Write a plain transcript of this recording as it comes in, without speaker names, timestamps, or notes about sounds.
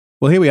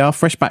Well, here we are,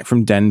 fresh back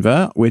from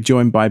Denver. We're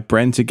joined by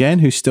Brent again,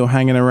 who's still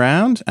hanging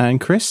around. And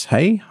Chris,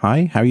 hey,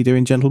 hi, how are you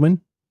doing, gentlemen?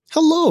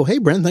 Hello. Hey,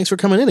 Brent. Thanks for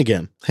coming in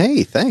again.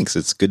 Hey, thanks.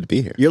 It's good to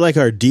be here. You're like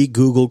our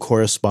de-Google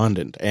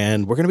correspondent,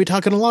 and we're going to be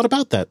talking a lot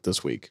about that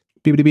this week.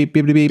 Beep, beep, beep,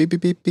 beep, beep,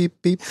 Beep, beep,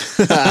 beep, beep,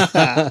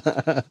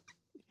 beep.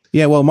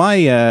 Yeah, well, my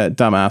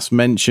dumbass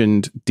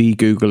mentioned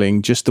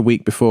de-Googling just the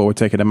week before we're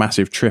taking a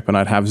massive trip, and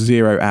I'd have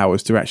 0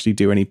 hours to actually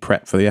do any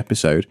prep for the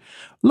episode.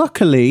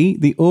 Luckily,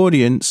 the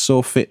audience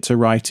saw fit to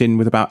write in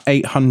with about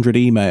 800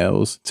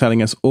 emails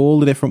telling us all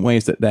the different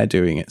ways that they're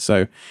doing it.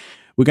 So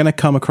we're going to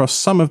come across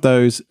some of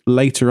those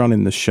later on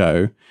in the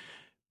show.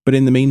 But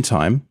in the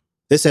meantime,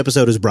 this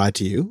episode is brought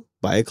to you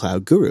by a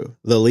cloud guru,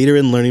 the leader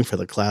in learning for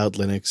the cloud,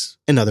 Linux,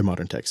 and other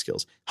modern tech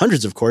skills.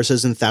 Hundreds of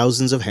courses and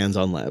thousands of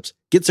hands-on labs.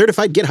 Get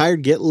certified, get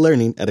hired, get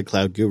learning at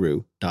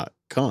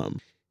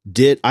acloudguru.com.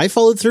 I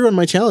followed through on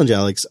my challenge,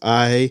 Alex.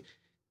 I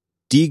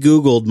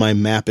de-Googled my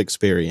map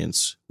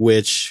experience,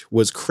 which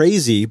was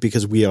crazy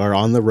because we are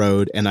on the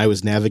road and I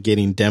was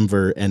navigating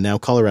Denver and now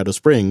Colorado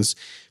Springs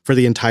for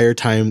the entire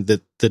time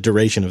that the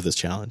duration of this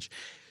challenge.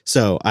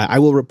 So I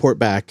will report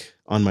back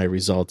on my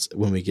results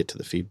when we get to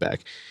the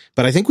feedback.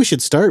 But I think we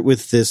should start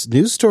with this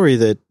news story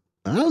that,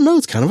 I don't know,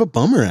 it's kind of a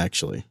bummer,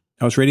 actually.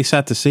 I was really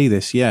sad to see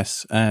this,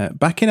 yes.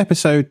 Back in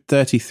episode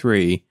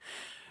 33,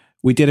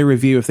 we did a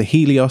review of the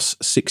Helios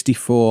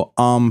 64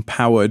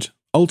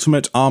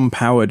 ultimate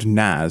ARM-powered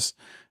NAS.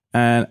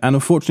 And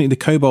unfortunately, the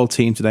Cobol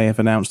team today have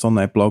announced on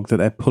their blog that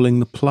they're pulling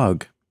the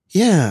plug.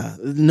 Yeah,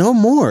 no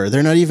more.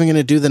 They're not even going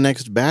to do the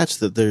next batch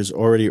that there's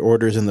already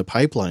orders in the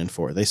pipeline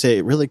for. They say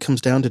it really comes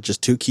down to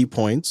just 2 key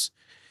points.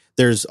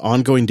 There's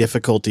ongoing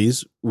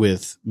difficulties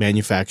with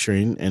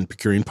manufacturing and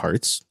procuring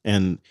parts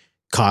and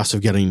costs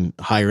of getting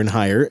higher and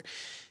higher.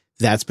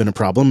 That's been a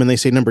problem. And they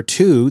say, number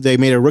 2, they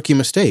made a rookie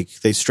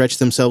mistake. They stretched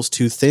themselves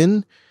too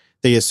thin.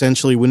 They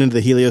essentially went into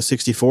the Helios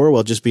 64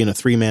 while just being a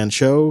 3-man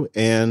show,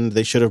 and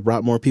they should have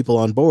brought more people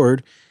on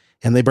board,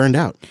 and they burned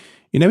out.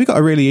 You know, we got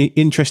a really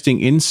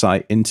interesting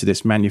insight into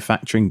this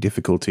manufacturing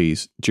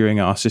difficulties during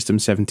our System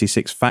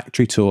 76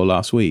 factory tour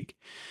last week,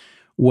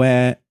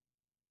 where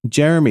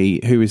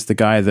Jeremy, who is the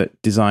guy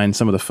that designed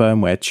some of the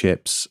firmware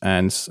chips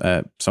and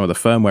some of the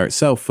firmware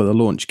itself for the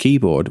launch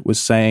keyboard, was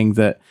saying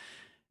that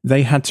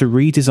they had to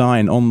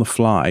redesign on the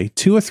fly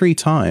 2 or 3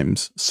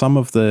 times some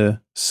of the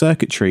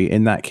circuitry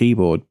in that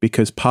keyboard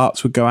because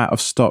parts would go out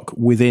of stock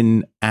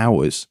within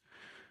hours.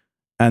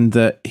 And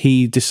that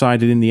he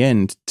decided in the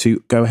end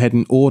to go ahead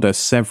and order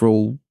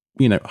several,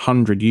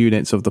 100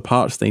 units of the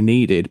parts they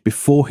needed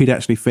before he'd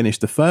actually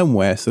finished the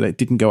firmware so that it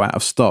didn't go out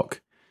of stock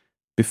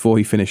before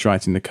he finished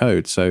writing the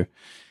code. So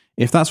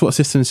if that's what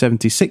System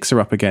 76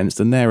 are up against,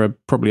 and they're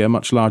probably a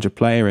much larger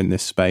player in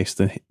this space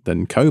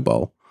than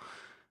Cobol,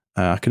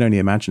 I can only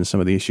imagine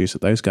some of the issues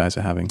that those guys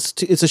are having.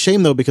 It's a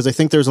shame, though, because I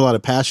think there's a lot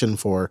of passion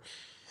for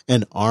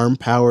an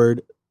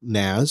ARM-powered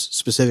NAS,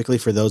 specifically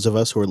for those of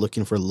us who are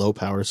looking for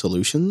low-power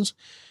solutions.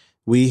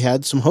 We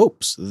had some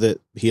hopes that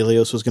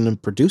Helios was going to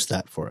produce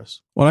that for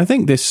us. Well, I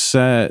think this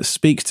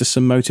speaks to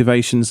some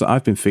motivations that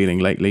I've been feeling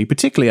lately,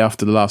 particularly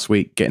after the last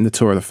week, getting the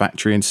tour of the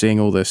factory and seeing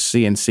all the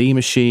CNC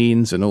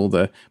machines and all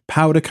the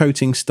powder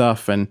coating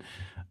stuff. And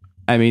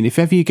I mean, if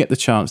ever you get the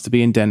chance to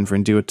be in Denver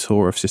and do a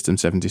tour of System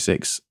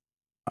 76,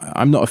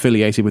 I'm not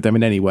affiliated with them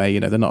in any way.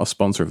 They're not a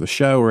sponsor of the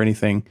show or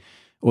anything,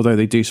 although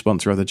they do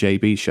sponsor other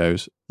JB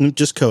shows.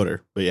 Just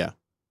Coder, but yeah.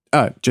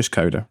 Oh, just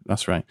Coder.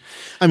 That's right.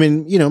 I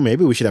mean,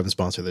 maybe we should have them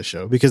sponsor this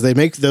show because they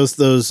make those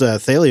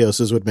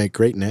Thalioses would make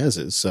great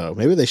NASs. So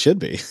maybe they should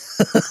be.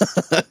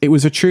 It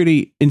was a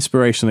truly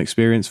inspirational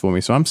experience for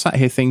me. So I'm sat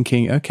here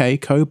thinking, okay,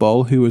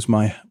 Cobol, who was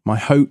my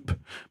hope,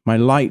 my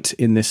light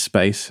in this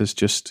space, has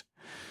just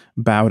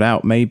bowed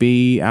out.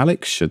 Maybe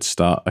Alex should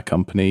start a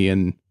company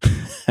and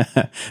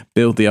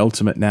build the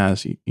ultimate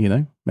NAS.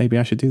 Maybe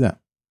I should do that.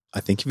 I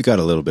think you've got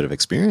a little bit of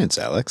experience,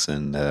 Alex,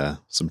 and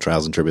some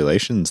trials and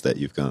tribulations that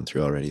you've gone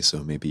through already,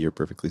 so maybe you're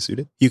perfectly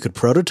suited. You could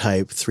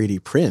prototype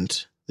 3D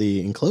print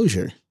the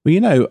enclosure.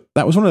 Well,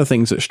 that was one of the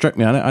things that struck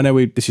me. I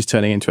know this is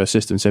turning into a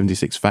System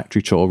 76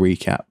 factory tour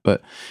recap,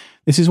 but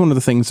this is one of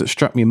the things that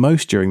struck me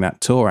most during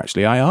that tour,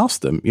 actually. I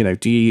asked them,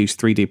 do you use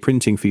 3D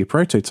printing for your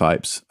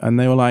prototypes? And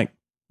they were like,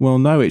 well,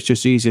 no, it's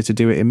just easier to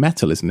do it in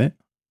metal, isn't it?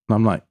 And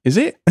I'm like, is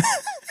it?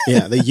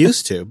 Yeah, they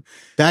used to.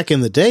 Back in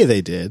the day,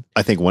 they did.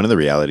 I think one of the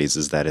realities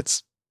is that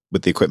it's,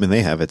 with the equipment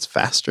they have, it's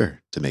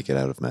faster to make it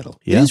out of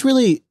metal. Yeah. It is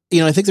really,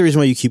 I think the reason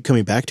why you keep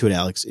coming back to it,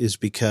 Alex, is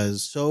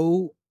because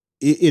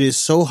it is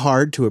so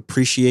hard to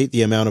appreciate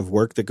the amount of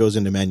work that goes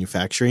into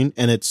manufacturing.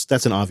 And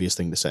that's an obvious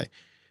thing to say.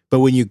 But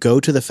when you go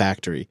to the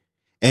factory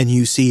and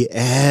you see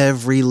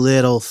every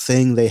little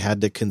thing they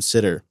had to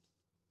consider,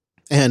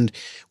 and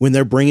when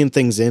they're bringing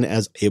things in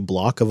as a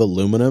block of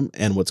aluminum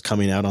and what's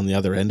coming out on the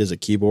other end is a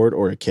keyboard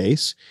or a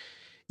case,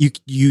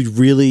 you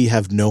really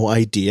have no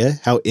idea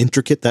how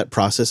intricate that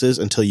process is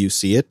until you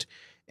see it.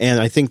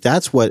 And I think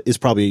that's what is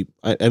probably,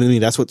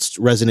 that's what's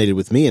resonated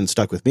with me and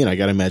stuck with me. And I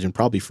got to imagine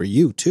probably for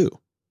you too.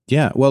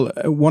 Yeah, well,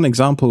 one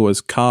example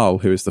was Carl,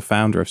 who is the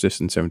founder of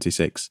System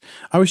 76.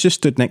 I was just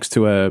stood next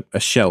to a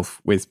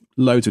shelf with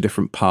loads of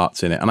different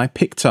parts in it, and I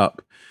picked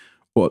up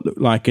what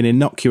looked like an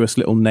innocuous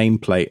little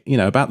nameplate,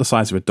 about the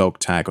size of a dog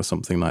tag or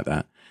something like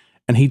that.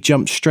 And he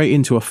jumped straight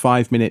into a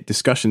 5-minute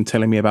discussion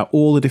telling me about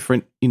all the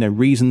different,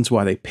 reasons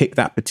why they picked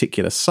that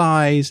particular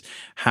size,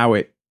 how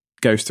it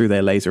goes through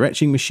their laser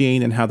etching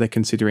machine, and how they're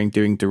considering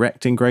doing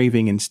direct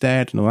engraving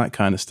instead, and all that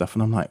kind of stuff.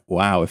 And I'm like,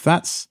 wow, if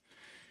that's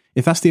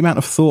the amount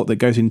of thought that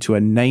goes into a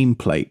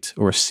nameplate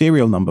or a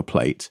serial number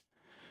plate,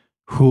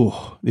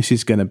 this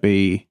is going to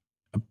be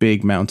a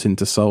big mountain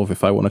to solve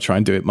if I want to try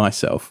and do it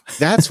myself.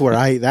 That's what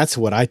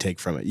I take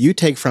from it. You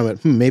take from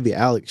it, maybe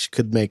Alex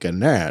could make a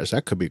NAS.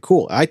 That could be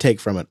cool. I take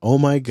from it, oh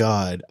my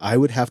God, I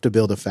would have to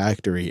build a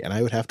factory and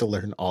I would have to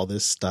learn all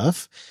this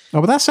stuff.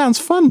 Oh, but that sounds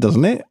fun,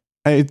 doesn't it?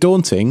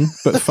 Daunting,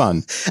 but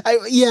fun.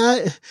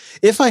 Yeah.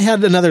 If I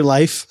had another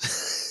life,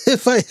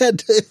 if I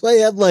had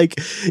like,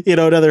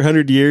 another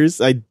 100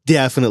 years, I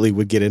definitely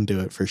would get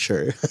into it for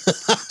sure.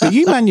 But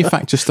you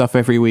manufacture stuff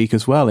every week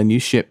as well, and you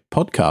ship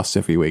podcasts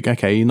every week.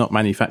 Okay, you're not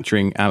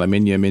manufacturing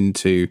aluminium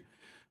into,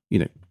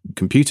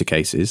 computer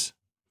cases,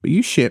 but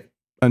you ship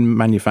and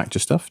manufacture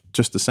stuff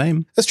just the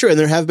same. That's true. And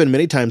there have been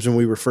many times when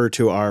we refer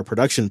to our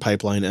production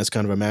pipeline as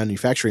kind of a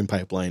manufacturing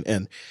pipeline.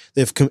 And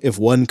if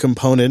one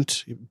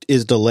component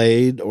is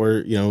delayed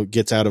or,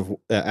 gets out of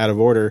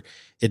order,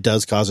 it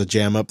does cause a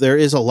jam up. There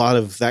is a lot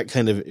of that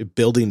kind of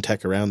building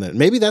tech around that.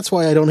 Maybe that's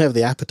why I don't have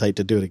the appetite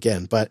to do it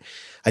again, but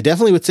I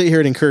definitely would sit here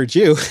and encourage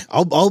you.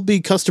 I'll be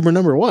customer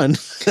number 1.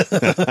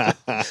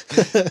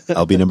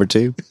 I'll be number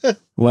 2.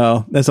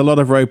 Well, there's a lot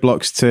of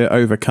roadblocks to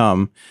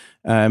overcome.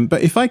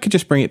 But if I could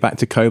just bring it back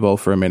to COBOL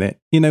for a minute,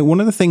 one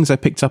of the things I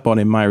picked up on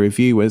in my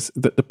review was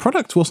that the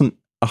product wasn't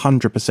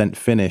 100%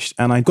 finished.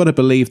 And I've got to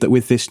believe that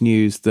with this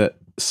news that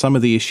some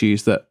of the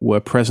issues that were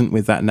present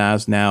with that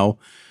NAS now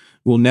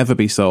will never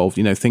be solved.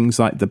 Things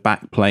like the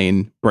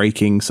backplane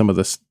breaking, some of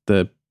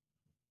the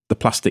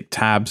plastic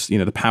tabs,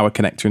 the power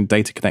connector and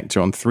data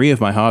connector on 3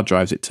 of my hard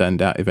drives, it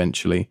turned out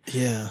eventually.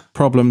 Yeah.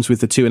 Problems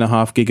with the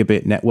 2.5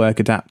 gigabit network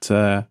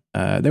adapter.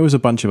 There was a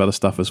bunch of other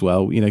stuff as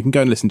well. You can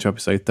go and listen to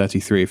episode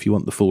 33 if you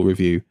want the full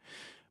review.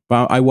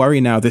 But I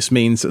worry now this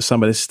means that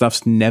some of this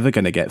stuff's never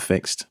going to get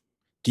fixed.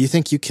 Do you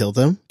think you killed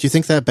them? Do you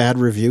think that bad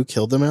review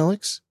killed them,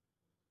 Alex?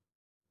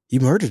 You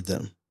murdered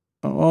them.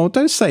 Oh,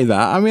 don't say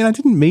that. I mean, I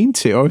didn't mean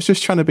to. I was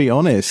just trying to be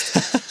honest.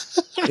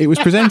 It was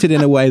presented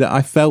in a way that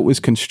I felt was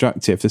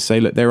constructive to say,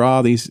 look, there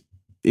are these,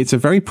 it's a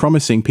very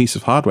promising piece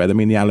of hardware. I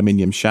mean, the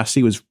aluminium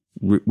chassis was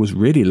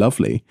really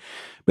lovely.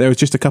 But there was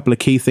just a couple of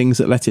key things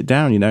that let it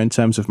down, in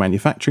terms of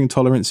manufacturing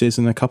tolerances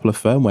and a couple of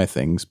firmware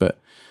things. But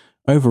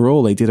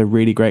overall, they did a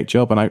really great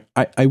job. And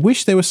I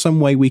wish there was some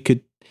way we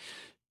could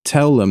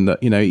tell them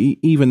that,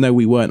 even though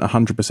we weren't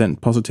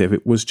 100% positive,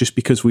 it was just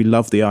because we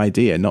loved the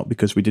idea, not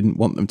because we didn't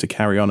want them to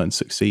carry on and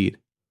succeed.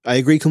 I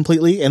agree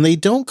completely. And they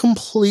don't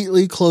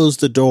completely close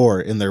the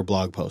door in their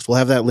blog post. We'll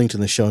have that linked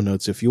in the show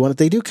notes if you want it.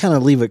 They do kind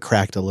of leave it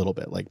cracked a little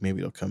bit, like maybe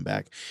it'll come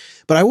back.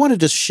 But I wanted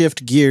to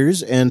shift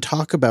gears and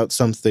talk about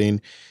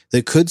something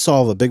that could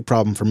solve a big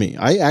problem for me.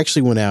 I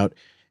actually went out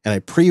and I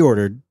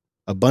pre-ordered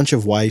a bunch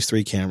of Wyze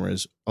 3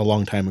 cameras a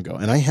long time ago.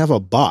 And I have a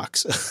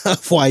box of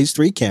Wyze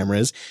 3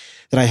 cameras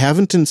that I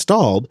haven't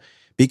installed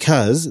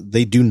because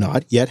they do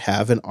not yet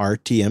have an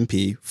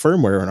RTMP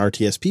firmware or an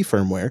RTSP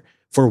firmware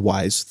for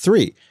Wyze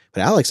 3.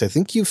 But Alex, I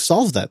think you've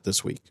solved that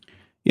this week.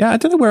 Yeah, I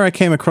don't know where I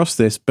came across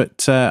this,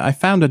 but I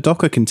found a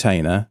Docker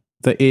container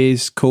that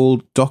is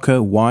called Docker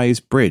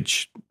Wyze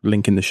Bridge.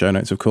 Link in the show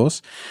notes, of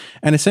course.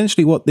 And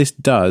essentially what this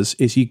does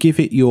is you give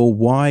it your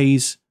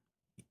Wyze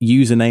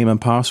username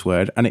and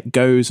password, and it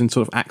goes and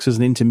sort of acts as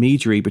an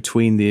intermediary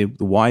between the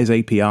Wyze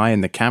API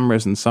and the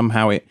cameras, and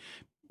somehow it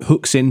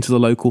hooks into the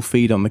local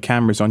feed on the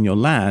cameras on your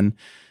LAN,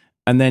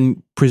 and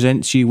then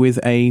presents you with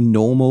a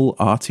normal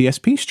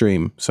RTSP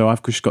stream. So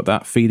I've just got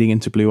that feeding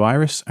into Blue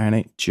Iris, and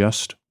it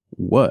just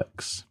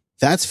works.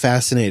 That's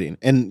fascinating.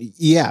 And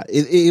yeah,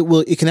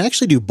 it can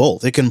actually do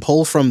both. It can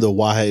pull from the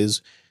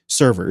Wyze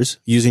servers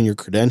using your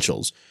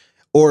credentials,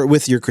 or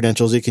with your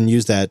credentials, it can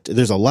use that.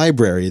 There's a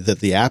library that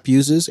the app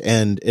uses,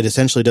 and it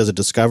essentially does a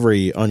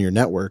discovery on your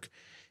network.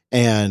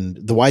 And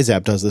the Wyze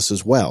app does this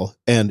as well.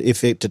 And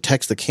if it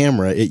detects the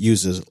camera, it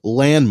uses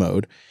LAN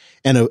mode,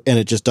 and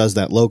it just does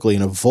that locally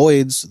and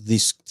avoids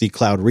the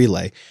cloud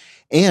relay.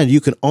 And you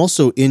can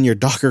also, in your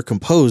Docker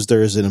Compose,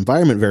 there is an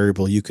environment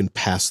variable you can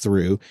pass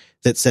through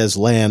that says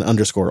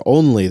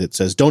LAN_only, that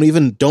says don't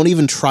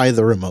even try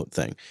the remote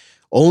thing.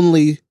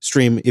 Only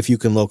stream if you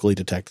can locally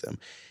detect them.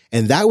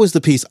 And that was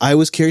the piece I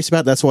was curious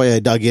about. That's why I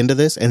dug into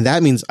this. And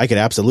that means I could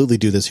absolutely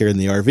do this here in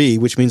the RV,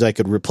 which means I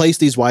could replace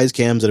these Wyze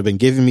cams that have been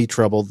giving me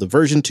trouble. The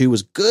version 2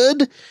 was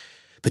good,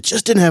 but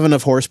just didn't have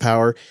enough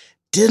horsepower.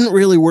 Didn't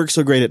really work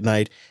so great at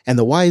night. And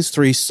the Wyze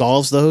 3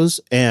 solves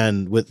those.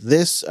 And with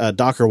this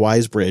Docker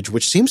Wyze Bridge,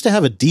 which seems to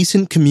have a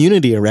decent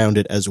community around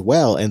it as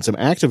well, and some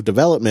active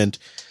development,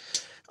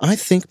 I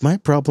think my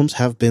problems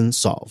have been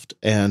solved.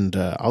 And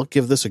I'll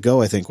give this a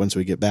go, I think, once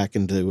we get back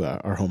into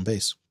our home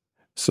base.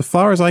 So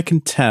far as I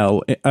can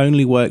tell, it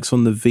only works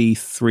on the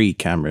V3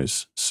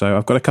 cameras. So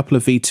I've got a couple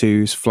of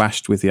V2s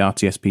flashed with the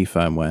RTSP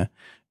firmware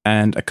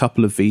and a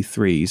couple of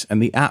V3s,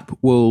 and the app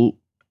will,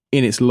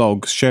 in its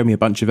logs, show me a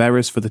bunch of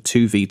errors for the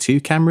two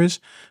V2 cameras.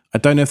 I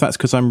don't know if that's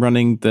because I'm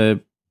running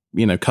the,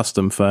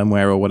 custom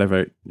firmware or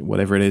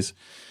whatever it is.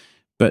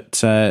 But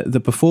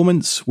the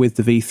performance with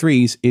the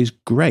V3s is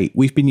great.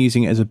 We've been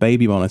using it as a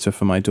baby monitor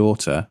for my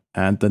daughter,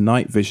 and the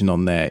night vision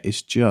on there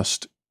is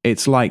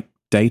it's like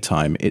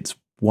daytime. It's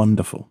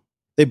wonderful.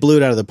 They blew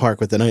it out of the park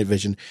with the night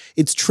vision.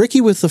 It's tricky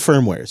with the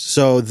firmwares.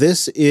 So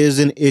this is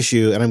an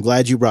issue, and I'm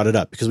glad you brought it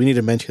up because we need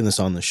to mention this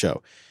on the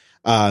show.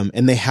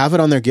 And they have it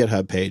on their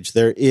GitHub page.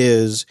 There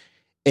is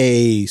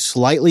a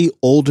slightly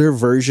older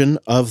version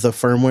of the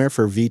firmware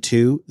for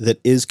V2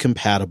 that is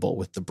compatible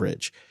with the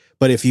bridge.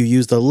 But if you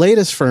use the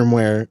latest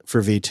firmware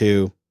for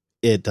V2,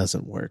 it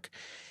doesn't work.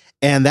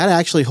 And that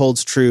actually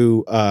holds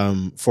true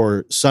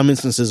for some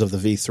instances of the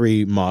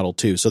V3 model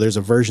too. So there's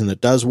a version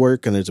that does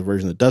work and there's a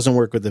version that doesn't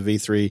work with the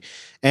V3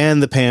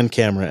 and the pan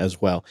camera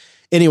as well.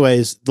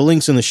 Anyways, the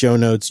link's in the show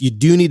notes. You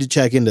do need to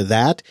check into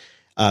that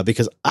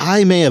because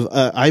I may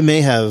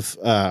have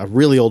a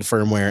really old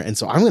firmware. And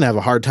so I'm going to have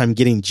a hard time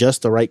getting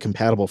just the right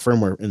compatible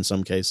firmware in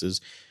some cases,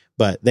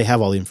 but they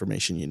have all the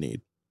information you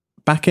need.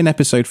 Back in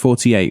episode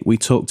 48, we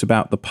talked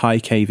about the Pi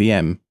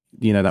KVM,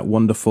 that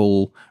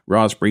wonderful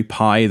Raspberry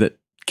Pi that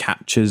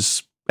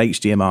captures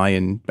HDMI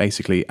and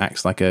basically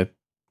acts like a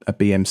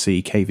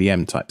BMC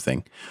KVM type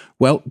thing.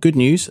 Well, good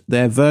news,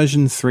 their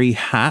version 3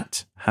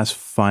 hat has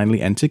finally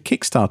entered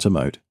Kickstarter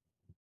mode.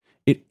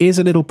 It is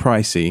a little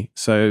pricey,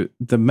 so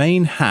the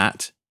main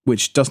hat,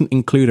 which doesn't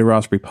include a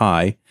Raspberry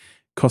Pi,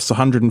 costs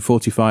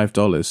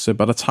 $145. So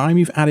by the time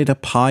you've added a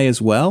Pi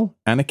as well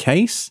and a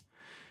case,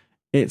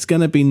 it's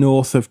going to be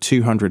north of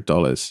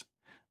 $200.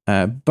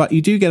 But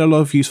you do get a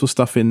lot of useful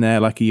stuff in there,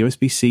 like a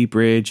USB-C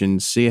bridge and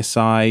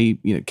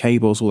CSI,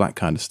 cables, all that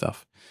kind of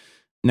stuff.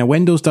 Now,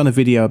 Wendell's done a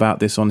video about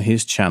this on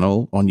his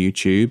channel on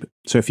YouTube.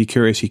 So if you're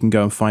curious, you can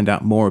go and find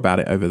out more about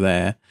it over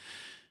there.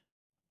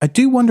 I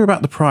do wonder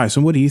about the price.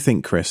 And what do you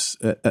think, Chris,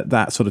 at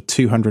that sort of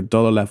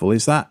 $200 level?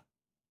 Is that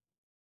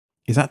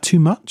too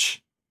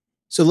much?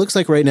 So it looks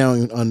like right now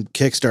on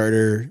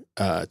Kickstarter,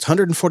 it's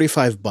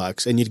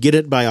 $145 and you'd get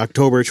it by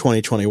October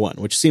 2021,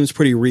 which seems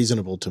pretty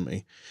reasonable to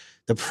me.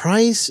 The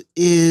price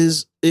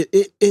is,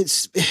 it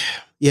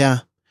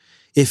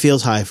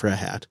feels high for a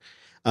hat.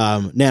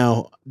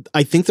 Now,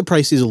 I think the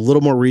price is a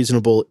little more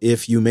reasonable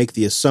if you make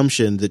the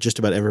assumption that just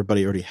about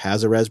everybody already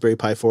has a Raspberry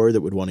Pi 4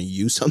 that would want to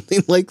use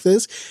something like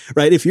this,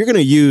 right? If you're going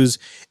to use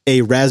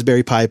a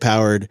Raspberry Pi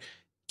powered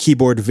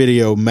keyboard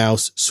video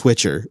mouse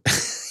switcher,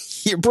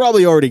 you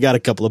probably already got a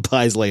couple of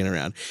Pis laying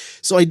around.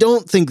 So I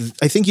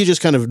think you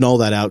just kind of null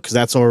that out because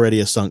that's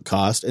already a sunk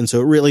cost. And so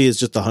it really is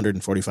just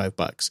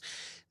 $145.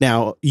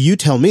 Now, you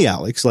tell me,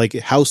 Alex, like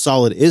how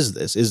solid is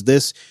this?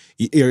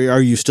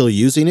 Are you still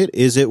using it?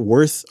 Is it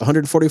worth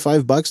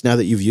 $145 now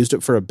that you've used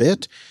it for a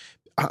bit?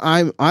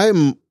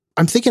 I'm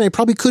thinking I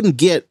probably couldn't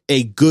get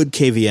a good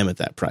KVM at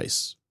that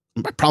price.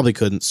 I probably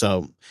couldn't.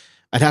 So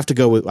I'd have to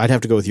go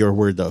with your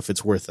word though, if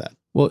it's worth that.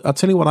 Well, I'll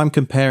tell you what I'm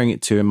comparing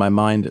it to in my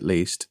mind at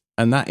least.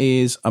 And that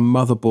is a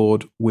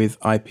motherboard with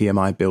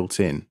IPMI built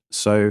in.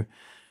 So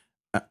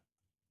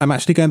I'm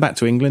actually going back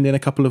to England in a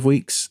couple of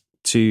weeks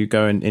to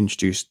go and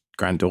introduce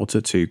granddaughter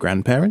to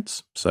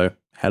grandparents. So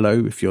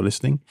hello, if you're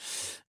listening.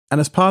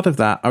 And as part of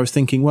that, I was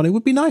thinking, well, it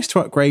would be nice to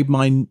upgrade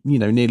my,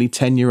 nearly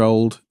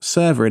 10-year-old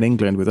server in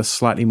England with a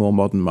slightly more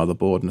modern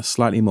motherboard and a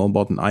slightly more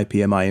modern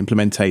IPMI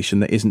implementation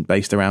that isn't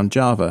based around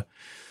Java.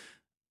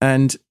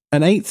 And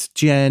an 8th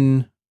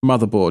gen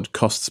motherboard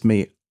costs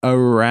me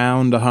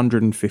around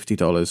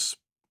 $150,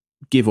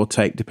 give or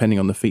take, depending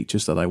on the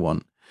features that I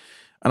want.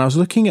 And I was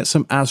looking at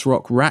some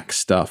ASRock rack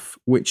stuff,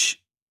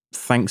 which,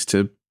 thanks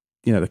to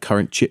the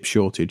current chip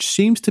shortage,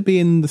 seems to be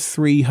in the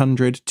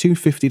 $250 to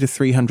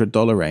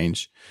 $300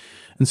 range.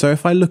 And so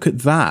if I look at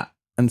that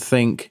and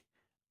think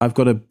I've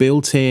got a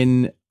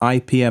built-in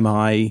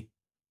IPMI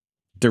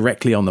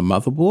directly on the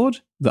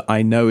motherboard that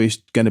I know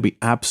is going to be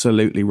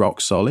absolutely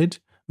rock solid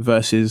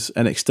versus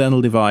an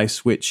external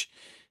device, which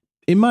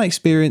in my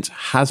experience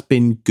has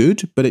been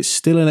good, but it's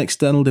still an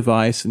external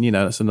device. And,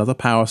 it's another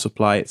power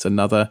supply. It's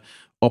another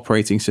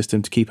operating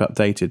system to keep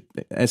updated,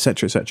 et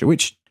cetera,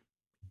 which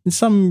in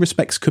some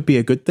respects could be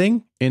a good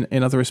thing.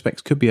 In other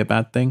respects could be a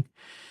bad thing.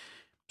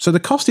 So the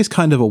cost is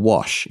kind of a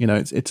wash.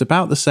 It's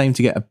about the same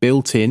to get a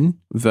built-in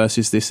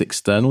versus this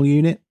external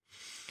unit.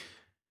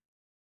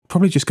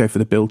 Probably just go for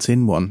the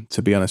built-in one,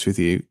 to be honest with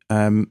you.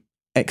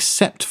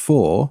 Except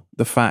for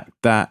the fact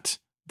that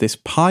this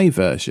Pi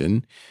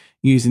version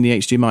using the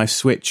HDMI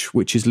switch,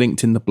 which is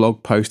linked in the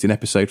blog post in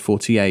episode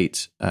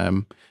 48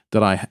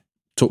 that I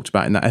talked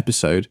about in that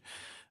episode,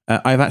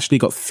 I've actually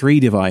got 3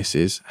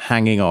 devices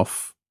hanging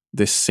off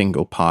this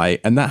single Pi,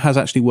 and that has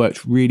actually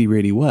worked really,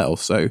 really well.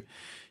 So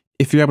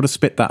if you're able to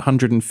split that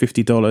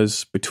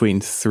 $150 between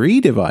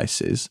 3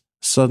 devices,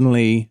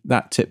 suddenly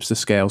that tips the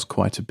scales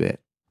quite a bit.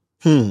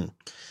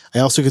 I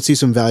also could see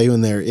some value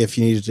in there if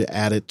you needed to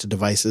add it to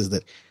devices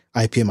that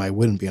IPMI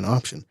wouldn't be an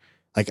option.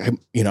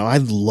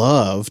 I'd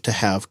love to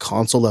have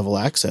console level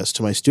access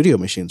to my studio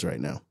machines right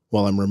now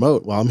while I'm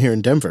remote, while I'm here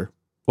in Denver.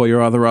 Or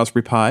your other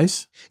Raspberry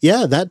Pis?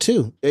 Yeah, that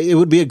too. It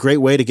would be a great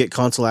way to get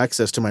console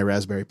access to my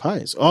Raspberry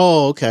Pis.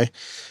 Oh, okay.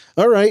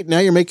 All right. Now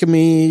you're making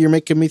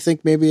me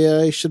think maybe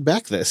I should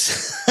back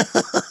this.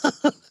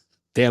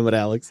 Damn it,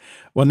 Alex.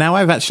 Well, now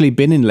I've actually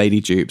been in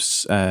Lady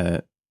Dupes.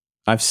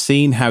 I've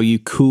seen how you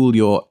cool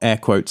your air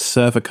quotes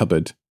server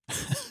cupboard.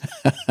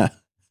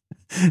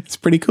 It's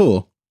pretty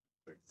cool.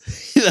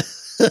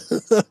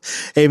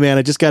 Hey man,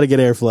 I just got to get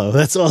airflow.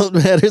 That's all that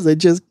matters. I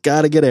just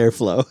got to get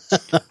airflow.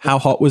 How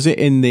hot was it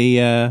in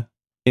the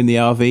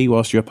RV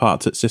whilst you were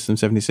parked at System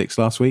 76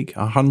 last week?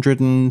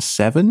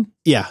 107?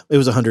 Yeah, it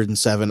was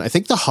 107. I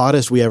think the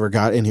hottest we ever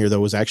got in here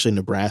though was actually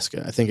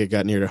Nebraska. I think it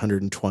got near to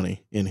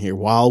 120 in here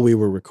while we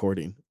were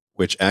recording.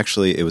 Which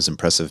actually it was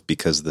impressive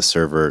because the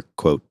server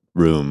quote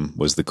room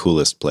was the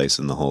coolest place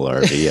in the whole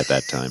RV at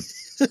that time.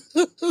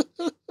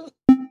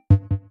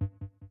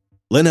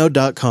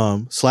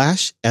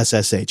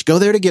 Linode.com/SSH. Go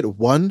there to get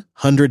 $100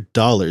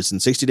 in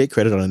 60-day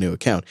credit on a new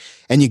account.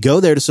 And you go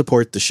there to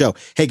support the show.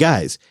 Hey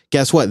guys,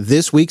 guess what?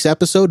 This week's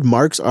episode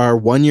marks our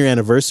 1-year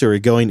anniversary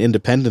going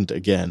independent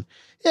again.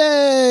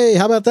 Yay!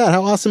 How about that?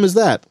 How awesome is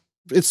that?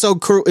 It's so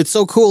cool. It's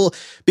so cool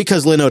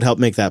because Linode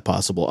helped make that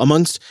possible.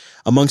 Amongst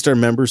our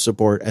member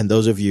support and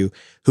those of you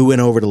who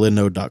went over to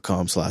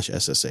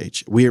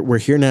linode.com/SSH. We're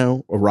here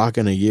now,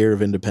 rocking a year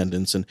of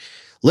independence, and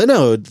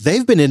Linode,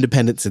 they've been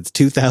independent since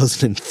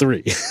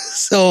 2003.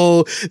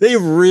 So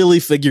they've really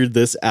figured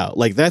this out.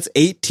 Like that's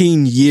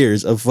 18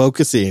 years of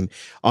focusing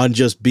on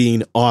just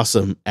being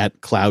awesome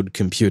at cloud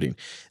computing.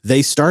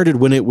 They started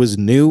when it was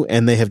new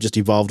and they have just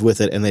evolved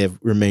with it and they have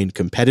remained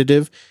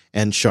competitive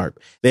and sharp.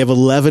 They have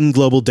 11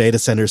 global data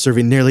centers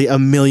serving nearly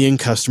 1 million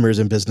customers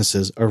and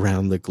businesses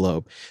around the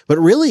globe. But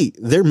really,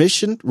 their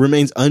mission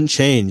remains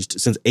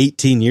unchanged since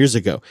 18 years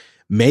ago.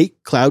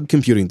 Make cloud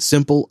computing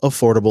simple,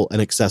 affordable,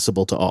 and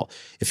accessible to all.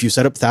 If you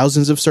set up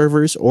thousands of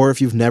servers, or if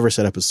you've never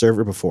set up a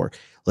server before,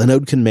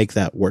 Linode can make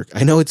that work.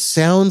 I know it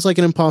sounds like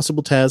an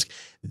impossible task.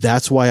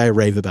 That's why I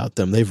rave about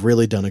them. They've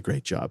really done a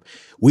great job.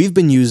 We've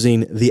been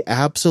using the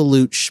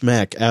absolute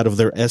schmeck out of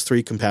their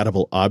S3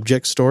 compatible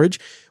object storage.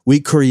 We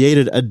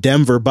created a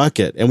Denver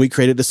bucket, and we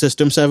created a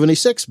System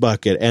 76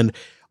 bucket, and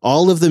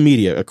all of the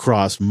media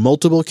across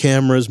multiple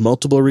cameras,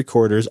 multiple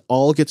recorders,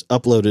 all gets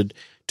uploaded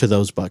to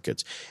those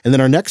buckets. And then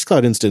our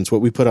Nextcloud instance,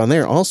 what we put on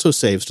there also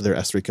saves to their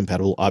S3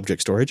 compatible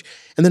object storage.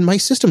 And then my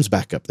system's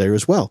backup there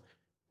as well,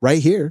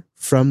 right here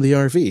from the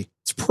RV.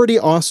 It's pretty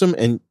awesome.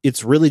 And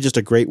it's really just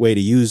a great way to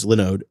use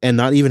Linode and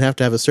not even have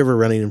to have a server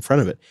running in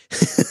front of it.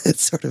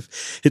 It's sort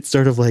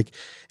of like, it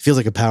feels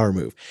like a power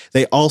move.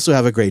 They also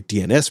have a great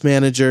DNS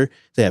manager.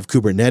 They have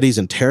Kubernetes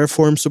and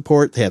Terraform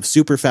support. They have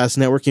super fast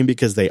networking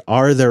because they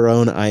are their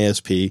own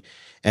ISP.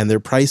 And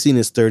their pricing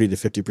is 30 to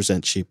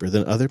 50% cheaper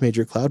than other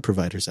major cloud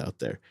providers out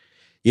there.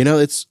 You know,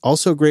 it's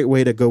also a great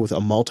way to go with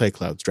a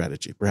multi-cloud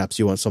strategy. Perhaps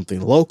you want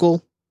something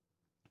local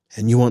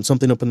and you want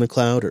something up in the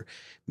cloud, or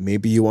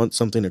maybe you want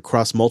something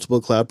across multiple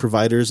cloud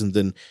providers and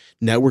then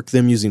network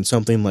them using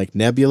something like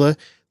Nebula.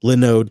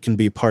 Linode can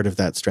be part of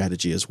that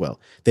strategy as well.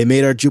 They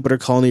made our Jupiter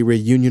Colony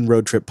reunion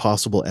road trip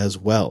possible as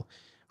well.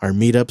 Our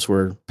meetups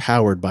were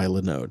powered by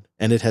Linode,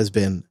 and it has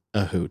been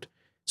a hoot.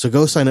 So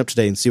go sign up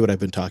today and see what I've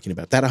been talking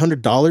about. That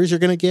 $100 you're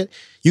going to get,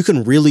 you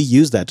can really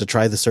use that to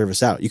try the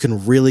service out. You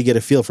can really get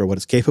a feel for what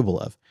it's capable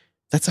of.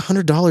 That's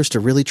 $100 to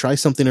really try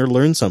something or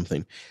learn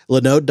something.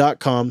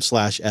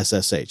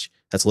 Linode.com/SSH.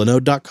 That's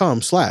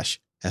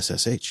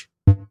Linode.com/SSH.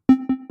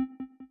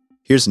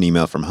 Here's an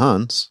email from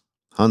Hans.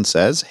 Hans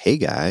says, "Hey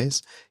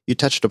guys, you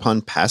touched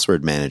upon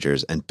password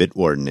managers and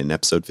Bitwarden in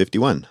episode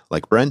 51.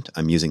 Like Brent,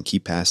 I'm using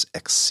KeePass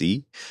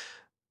XC.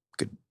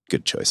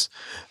 Good choice.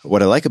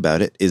 What I like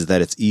about it is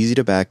that it's easy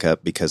to back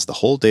up because the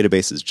whole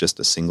database is just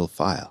a single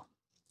file.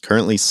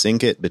 Currently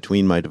sync it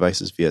between my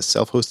devices via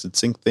self-hosted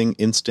SyncThing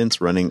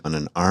instance running on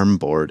an ARM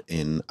board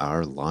in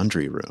our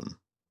laundry room.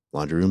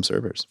 Laundry room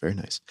servers. Very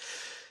nice.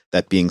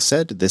 That being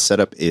said, this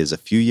setup is a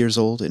few years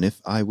old, and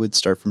if I would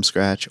start from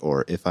scratch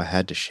or if I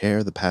had to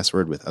share the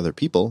password with other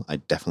people,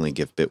 I'd definitely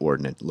give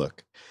Bitwarden a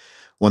look.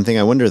 One thing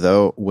I wonder,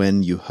 though,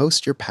 when you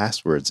host your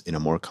passwords in a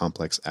more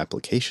complex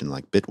application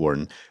like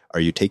Bitwarden, are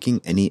you taking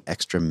any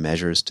extra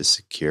measures to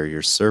secure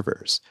your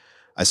servers?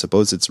 I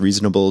suppose it's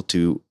reasonable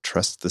to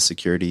trust the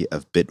security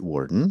of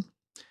Bitwarden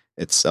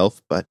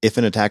itself, but if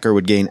an attacker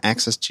would gain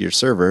access to your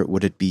server,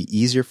 would it be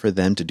easier for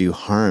them to do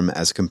harm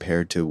as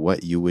compared to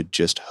what you would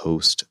just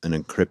host an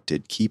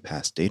encrypted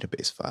KeePass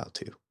database file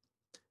to?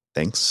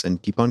 Thanks,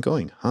 and keep on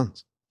going,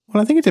 Hans. Well,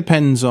 I think it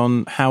depends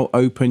on how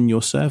open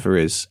your server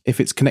is.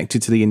 If it's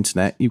connected to the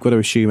internet, you've got to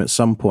assume at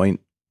some point,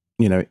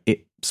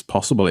 it's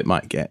possible it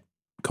might get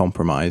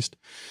compromised.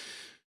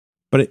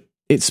 But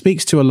it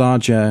speaks to a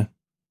larger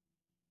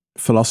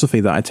philosophy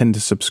that I tend to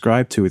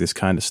subscribe to with this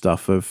kind of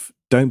stuff of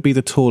don't be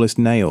the tallest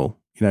nail.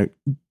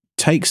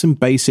 Take some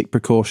basic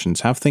precautions.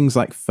 Have things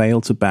like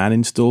fail to ban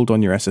installed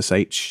on your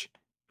SSH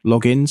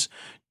logins.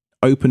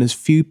 open as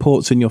few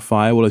ports in your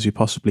firewall as you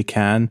possibly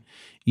can.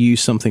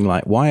 Use something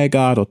like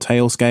WireGuard or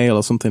Tailscale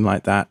or something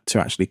like that to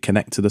actually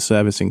connect to the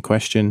service in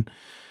question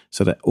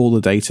so that all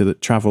the data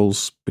that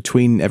travels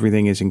between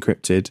everything is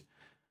encrypted.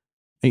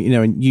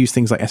 And use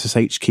things like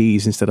SSH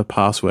keys instead of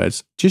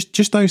passwords.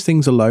 Just those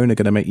things alone are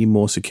going to make you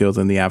more secure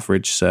than the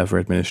average server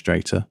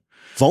administrator.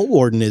 Vault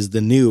Warden is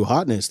the new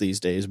hotness these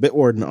days.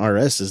 Bitwarden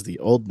RS is the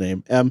old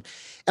name. And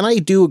I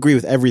do agree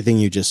with everything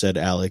you just said,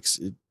 Alex.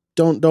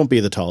 Don't be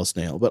the tallest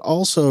nail, but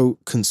also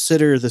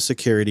consider the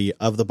security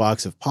of the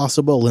box if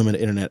possible, limit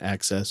internet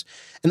access.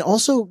 And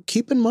also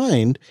keep in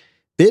mind,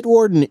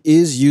 Bitwarden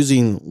is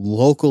using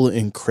local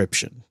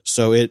encryption.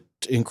 So it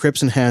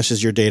encrypts and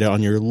hashes your data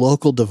on your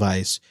local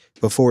device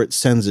before it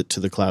sends it to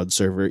the cloud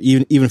server,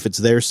 even if it's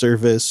their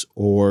service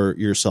or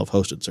your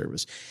self-hosted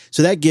service.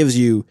 So that gives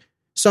you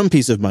some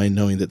peace of mind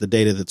knowing that the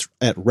data that's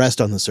at rest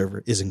on the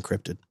server is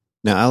encrypted.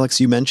 Now, Alex,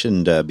 you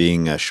mentioned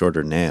being a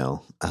shorter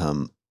nail.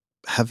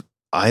 Have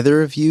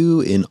either of you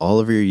in all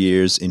of your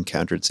years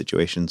encountered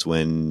situations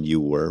when you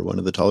were one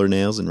of the taller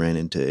nails and ran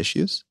into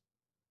issues?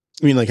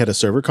 I mean, like had a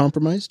server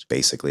compromised?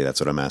 Basically, that's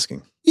what I'm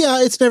asking.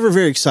 Yeah, it's never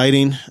very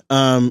exciting.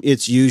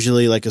 It's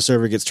usually like a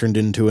server gets turned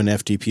into an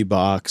FTP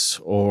box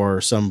or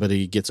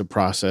somebody gets a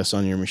process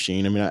on your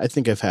machine. I mean, I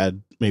think I've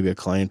had maybe a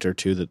client or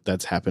two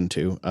that's happened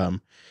to.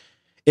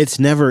 It's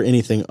never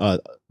anything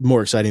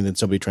more exciting than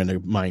somebody trying to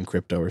mine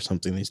crypto or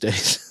something these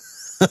days.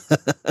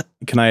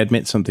 Can I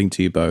admit something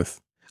to you both?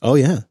 Oh,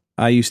 yeah.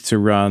 I used to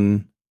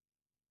run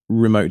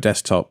remote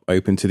desktop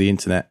open to the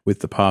internet with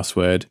the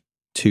password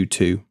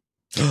 22.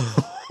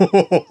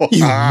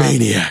 You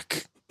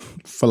maniac.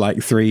 For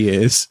like 3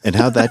 years. And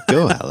how'd that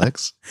go,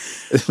 Alex?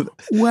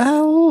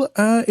 Well,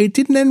 it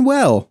didn't end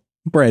well,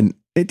 Brent.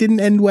 It didn't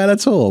end well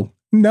at all.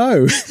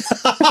 No.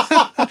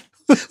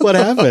 What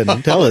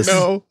happened? Tell us.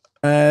 No.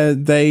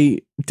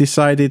 They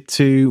decided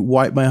to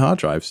wipe my hard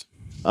drives.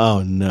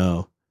 Oh,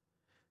 no.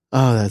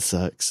 Oh, that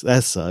sucks.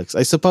 That sucks.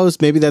 I suppose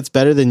maybe that's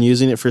better than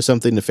using it for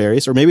something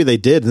nefarious, or maybe they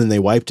did and then they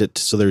wiped it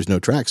so there's no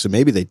track. So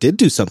maybe they did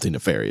do something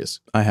nefarious.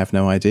 I have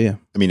no idea.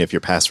 I mean, if your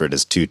password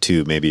is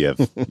 22, maybe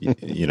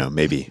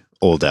maybe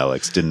old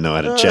Alex didn't know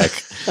how to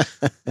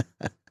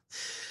check.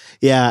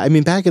 Yeah, I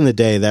mean, back in the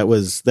day, that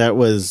was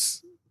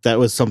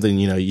something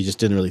you just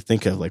didn't really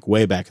think of. Like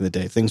way back in the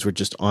day, things were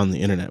just on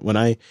the internet. When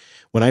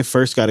I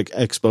first got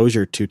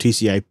exposure to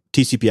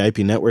TCP/IP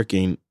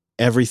networking,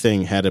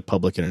 everything had a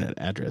public internet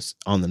address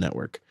on the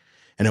network.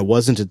 And it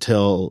wasn't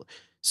until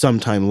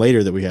sometime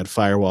later that we had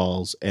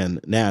firewalls and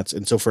NATs.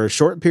 And so for a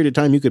short period of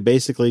time, you could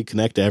basically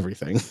connect to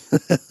everything.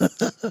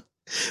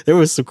 There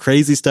was some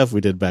crazy stuff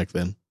we did back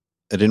then.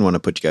 I didn't want to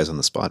put you guys on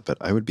the spot, but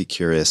I would be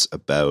curious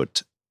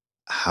about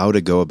how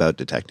to go about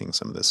detecting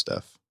some of this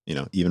stuff,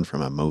 even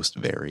from a most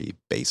very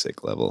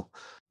basic level.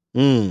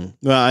 Well,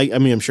 I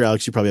mean, I'm sure,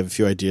 Alex, you probably have a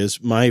few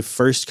ideas. My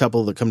first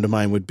couple that come to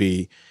mind would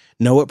be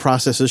know what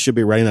processes should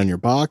be running on your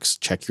box,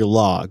 check your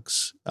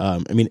logs.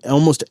 I mean,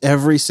 almost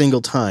every single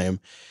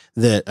time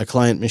that a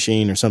client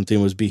machine or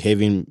something was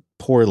behaving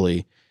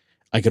poorly,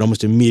 I could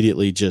almost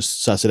immediately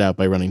just suss it out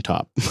by running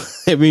top.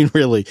 I mean,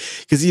 really,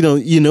 because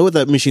you know what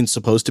that machine's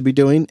supposed to be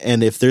doing,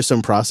 and if there's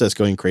some process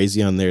going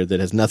crazy on there that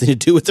has nothing to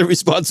do with the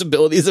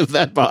responsibilities of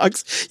that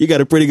box, you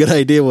got a pretty good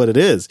idea what it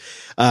is.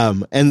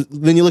 And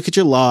then you look at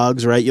your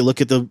logs, right? You look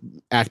at the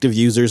active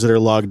users that are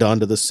logged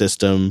onto the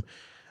system.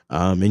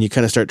 And you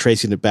kind of start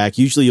tracing it back.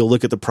 Usually you'll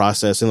look at the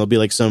process and there'll be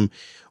like some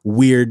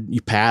weird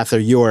path or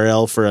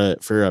URL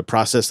for a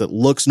process that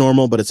looks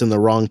normal, but it's in the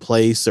wrong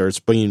place or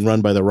it's being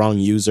run by the wrong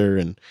user.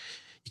 And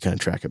you kind of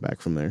track it back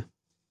from there.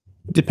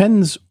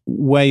 Depends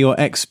where your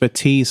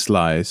expertise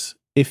lies.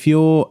 If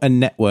you're a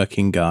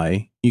networking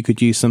guy, you could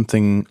use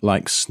something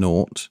like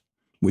Snort,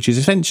 which is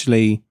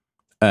essentially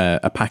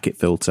a packet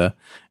filter,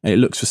 and it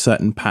looks for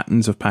certain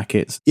patterns of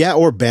packets. Yeah,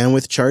 or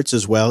bandwidth charts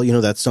as well.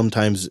 That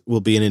sometimes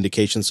will be an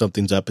indication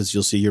something's up as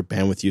you'll see your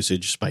bandwidth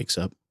usage spikes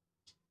up.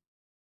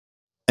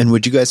 And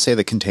would you guys say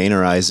that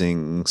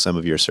containerizing some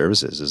of your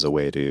services is a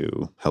way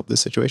to help this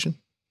situation?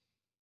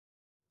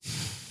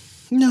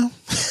 No.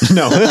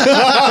 No.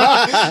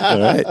 All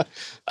right.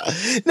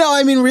 No,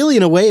 I mean, really,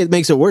 in a way, it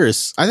makes it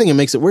worse. I think it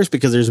makes it worse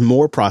because there's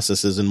more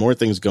processes and more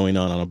things going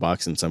on a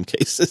box in some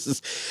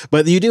cases.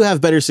 But you do have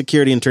better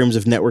security in terms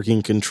of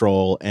networking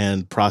control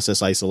and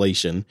process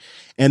isolation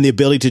and the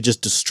ability to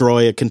just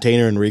destroy a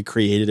container and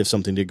recreate it if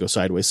something did go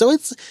sideways. So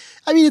it's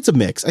a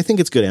mix. I think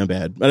it's good and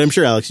bad. But I'm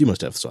sure, Alex, you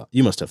must have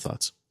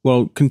thoughts.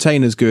 Well,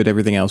 containers good,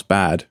 everything else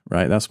bad,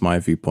 right? That's my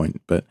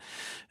viewpoint. But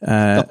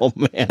oh,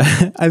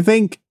 man.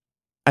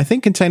 I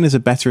think containers are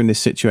better in this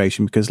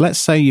situation because let's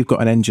say you've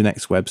got an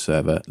Nginx web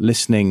server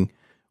listening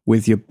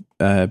with your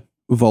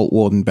Vault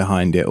Warden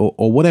behind it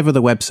or whatever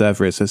the web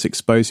server is that's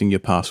exposing your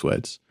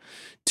passwords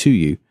to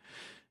you.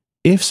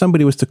 If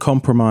somebody was to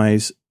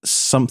compromise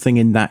something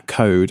in that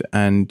code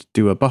and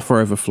do a buffer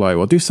overflow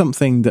or do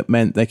something that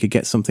meant they could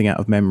get something out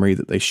of memory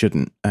that they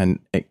shouldn't and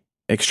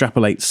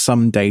extrapolate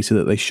some data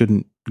that they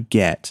shouldn't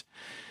get,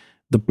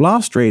 the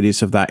blast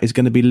radius of that is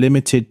going to be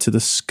limited to the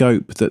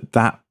scope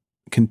that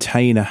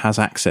container has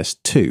access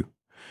to.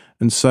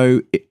 And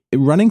so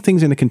running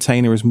things in a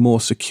container is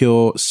more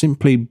secure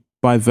simply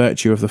by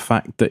virtue of the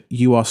fact that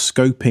you are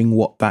scoping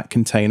what that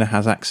container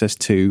has access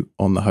to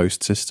on the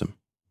host system.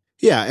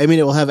 Yeah, I mean,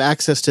 it will have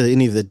access to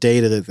any of the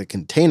data that the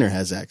container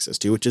has access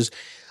to, which is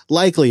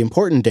likely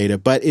important data,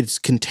 but it's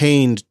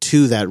contained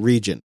to that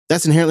region.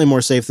 That's inherently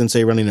more safe than,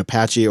 say, running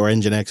Apache or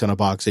Nginx on a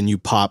box and you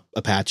pop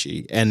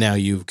Apache, and now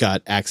you've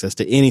got access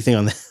to anything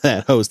on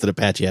that host that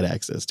Apache had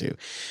access to,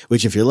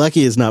 which, if you're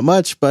lucky, is not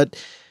much, but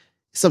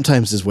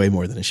sometimes is way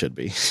more than it should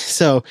be.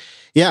 So,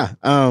 yeah,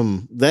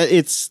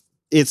 that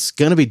it's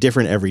going to be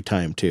different every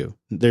time, too.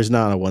 There's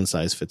not a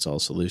one-size-fits-all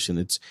solution.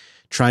 It's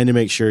trying to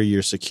make sure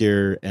you're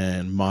secure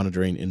and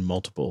monitoring in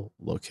multiple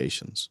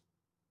locations.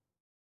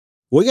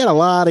 We got a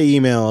lot of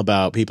email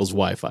about people's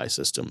Wi-Fi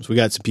systems. We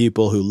got some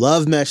people who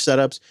love mesh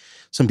setups,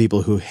 some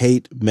people who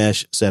hate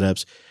mesh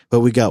setups,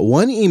 but we got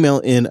one email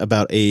in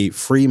about a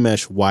free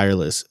mesh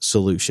wireless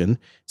solution.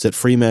 It's at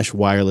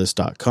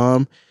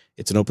freemeshwireless.com.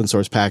 It's an open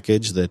source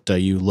package that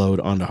you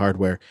load onto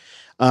hardware.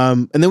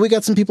 And then we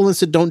got some people that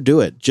said, don't do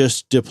it.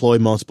 Just deploy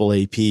multiple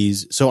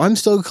APs. So I'm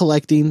still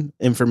collecting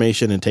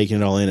information and taking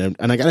it all in.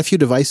 And I got a few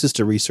devices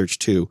to research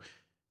too.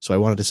 So I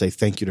wanted to say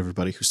thank you to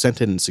everybody who sent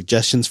in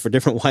suggestions for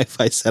different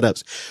Wi-Fi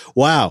setups.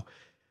 Wow.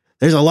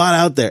 There's a lot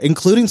out there,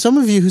 including some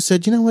of you who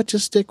said, you know what,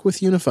 just stick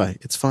with Unify.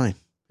 It's fine.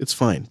 It's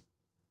fine.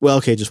 Well,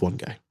 okay, just one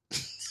guy.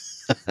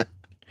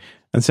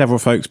 And several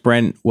folks,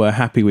 Brent, were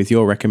happy with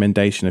your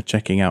recommendation of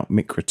checking out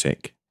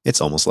MikroTik. It's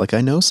almost like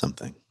I know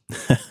something.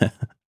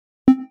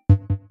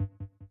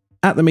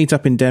 At the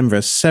meetup in Denver,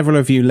 several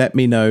of you let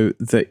me know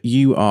that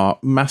you are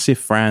massive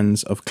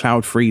fans of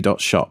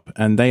cloudfree.shop,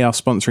 and they are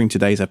sponsoring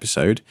today's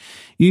episode.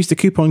 Use the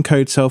coupon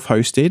code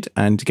self-hosted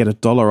and get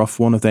 $1 off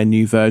one of their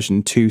new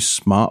version 2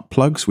 smart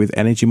plugs with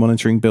energy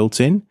monitoring built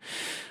in.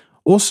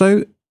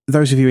 Also,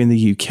 those of you in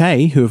the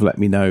UK who have let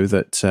me know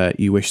that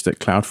you wish that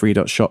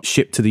cloudfree.shop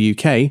shipped to the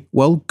UK,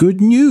 well,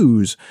 good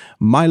news!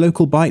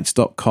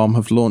 MyLocalBytes.com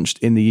have launched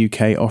in the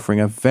UK, offering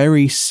a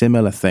very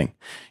similar thing.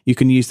 You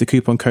can use the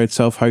coupon code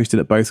self-hosted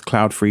at both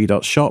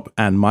cloudfree.shop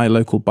and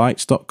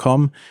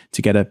MyLocalBytes.com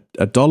to get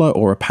 $1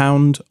 or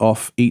 £1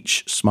 off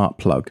each smart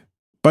plug.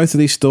 Both of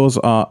these stores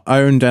are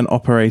owned and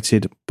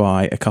operated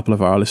by a couple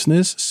of our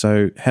listeners,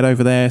 so head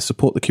over there,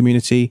 support the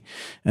community,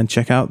 and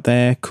check out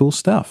their cool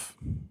stuff.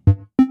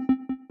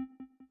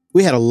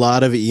 We had a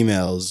lot of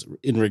emails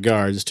in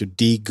regards to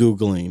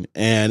de-Googling,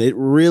 and it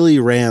really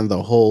ran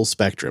the whole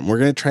spectrum. We're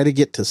going to try to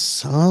get to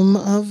some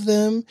of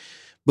them,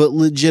 but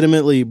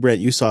legitimately, Brent,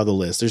 you saw the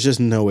list. There's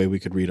just no way we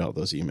could read all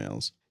those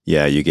emails.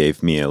 Yeah, you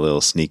gave me a little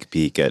sneak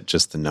peek at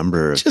just the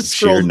number of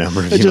sheer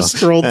number of emails. I just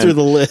scrolled through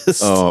the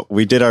list. Oh,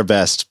 we did our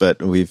best, but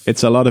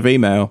it's a lot of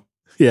email.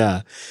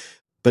 Yeah.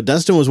 But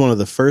Dustin was one of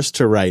the first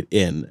to write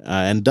in,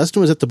 and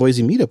Dustin was at the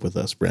Boise meetup with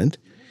us, Brent.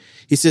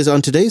 He says,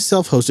 on today's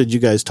self-hosted, you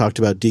guys talked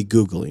about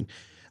de-Googling.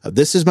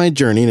 This is my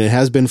journey, and it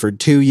has been for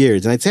 2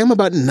 years. And I'd say I'm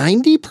about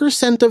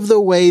 90% of the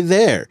way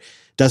there.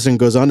 Dustin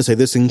goes on to say,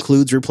 this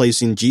includes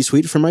replacing G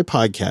Suite for my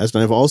podcast,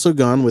 and I've also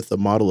gone with the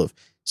model of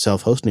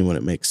self-hosting when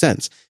it makes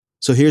sense.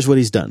 So here's what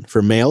he's done.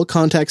 For mail,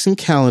 contacts, and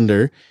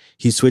calendar,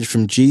 he switched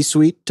from G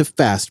Suite to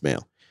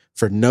Fastmail.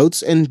 For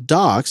notes and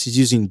docs, he's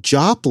using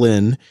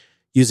Joplin,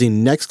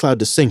 using Nextcloud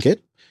to sync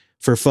it.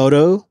 For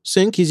photo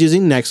sync, he's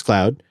using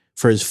Nextcloud.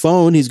 For his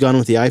phone, he's gone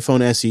with the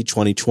iPhone SE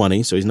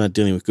 2020, so he's not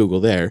dealing with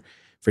Google there.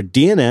 For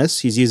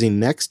DNS, he's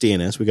using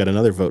NextDNS. We got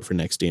another vote for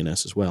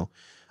NextDNS as well.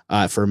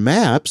 For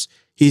maps,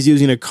 he's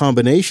using a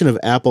combination of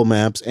Apple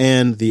Maps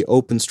and the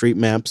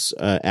OpenStreetMaps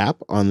app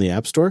on the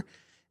App Store.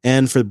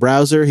 And for the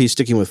browser, he's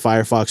sticking with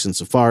Firefox and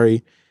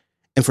Safari.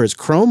 And for his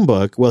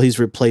Chromebook, well, he's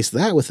replaced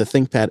that with the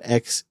ThinkPad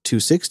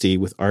X260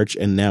 with Arch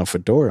and now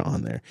Fedora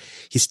on there.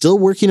 He's still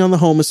working on the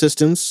Home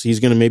Assistants. He's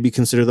going to maybe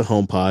consider the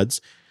HomePods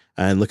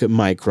and look at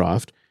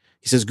Mycroft.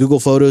 He says, Google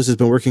Photos has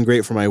been working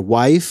great for my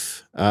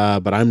wife,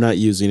 but I'm not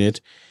using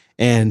it.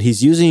 And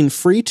he's using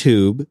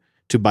FreeTube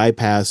to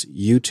bypass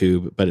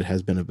YouTube, but it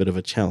has been a bit of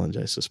a challenge,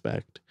 I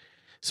suspect.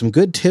 Some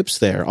good tips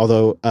there,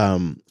 although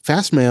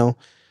Fastmail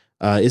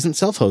isn't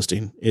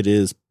self-hosting. It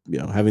is,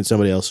 having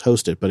somebody else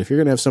host it. But if you're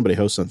going to have somebody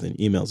host something,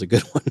 email's a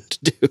good one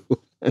to do.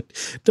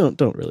 Don't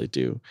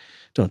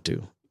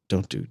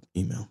do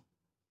email.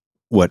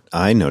 What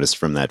I noticed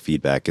from that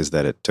feedback is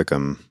that it took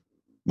him,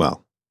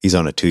 he's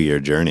on a 2-year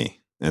journey.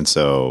 And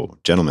so,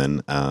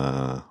 gentlemen,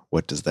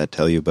 what does that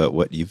tell you about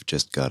what you've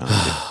just got on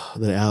to?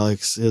 That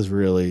Alex has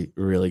really,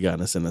 really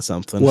gotten us into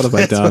something. What have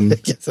I done?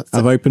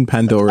 I've opened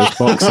Pandora's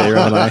box here,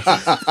 haven't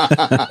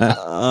I?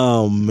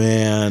 Oh,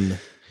 man.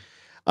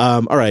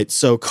 All right.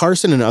 So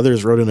Carson and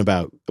others wrote in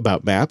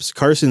about maps.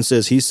 Carson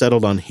says he's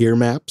settled on Here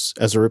Maps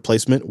as a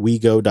replacement,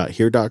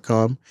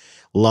 wego.here.com.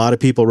 A lot of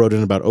people wrote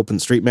in about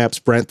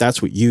OpenStreetMaps. Brent,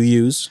 that's what you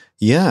use.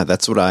 Yeah,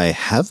 that's what I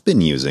have been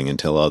using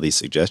until all these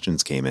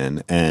suggestions came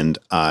in. And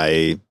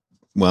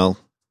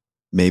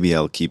maybe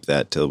I'll keep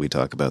that till we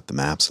talk about the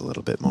maps a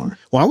little bit more.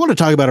 Well, I want to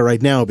talk about it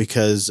right now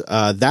because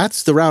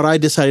that's the route I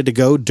decided to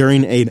go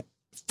during a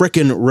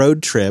frickin'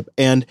 road trip.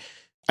 And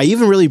I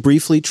even really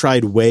briefly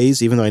tried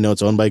Waze, even though I know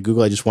it's owned by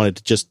Google. I just wanted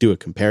to just do a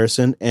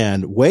comparison.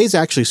 And Waze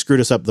actually screwed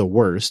us up the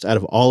worst out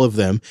of all of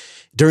them.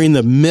 During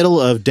the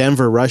middle of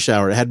Denver rush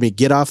hour, it had me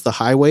get off the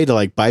highway to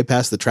like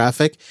bypass the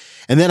traffic.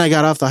 And then I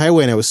got off the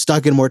highway and I was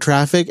stuck in more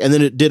traffic. And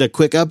then it did a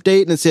quick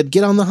update and it said,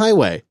 get on the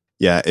highway.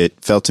 Yeah,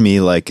 it felt to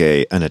me like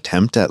an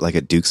attempt at like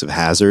a Dukes of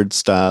Hazzard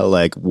style,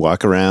 like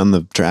walk around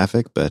the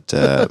traffic, but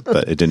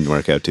it didn't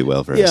work out too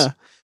well for us. Yeah.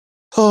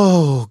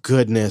 Oh,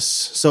 goodness.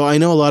 So I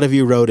know a lot of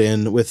you wrote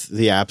in with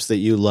the apps that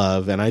you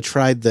love, and I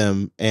tried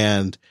them,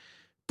 and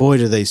boy,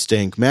 do they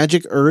stink.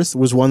 Magic Earth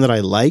was one that I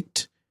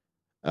liked,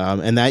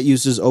 and that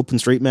uses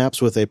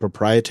OpenStreetMaps with a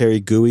proprietary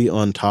GUI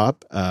on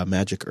top,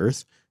 Magic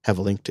Earth. Have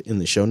a link in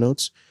the show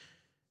notes.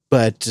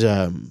 But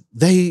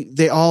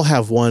they all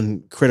have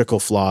one critical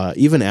flaw.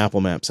 Even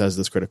Apple Maps has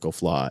this critical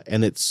flaw,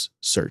 and it's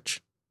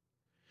search.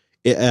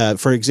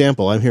 For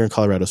example, I'm here in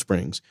Colorado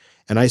Springs,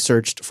 and I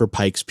searched for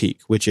Pikes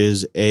Peak, which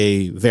is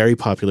a very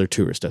popular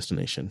tourist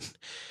destination.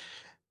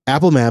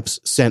 Apple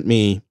Maps sent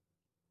me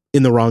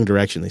in the wrong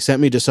direction. They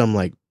sent me to some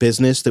like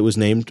business that was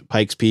named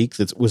Pikes Peak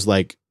that was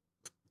like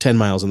 10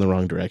 miles in the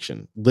wrong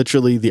direction,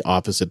 literally the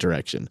opposite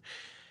direction.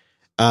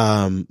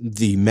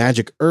 The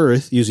Magic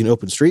Earth, using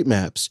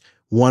OpenStreetMaps,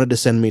 wanted to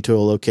send me to a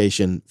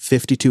location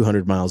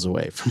 5,200 miles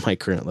away from my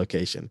current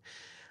location.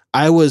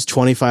 I was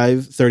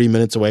 25, 30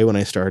 minutes away when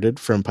I started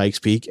from Pikes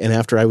Peak. And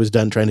after I was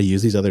done trying to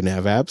use these other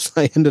nav apps,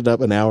 I ended up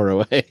an hour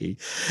away.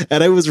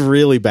 And I was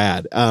really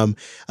bad.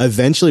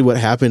 Eventually what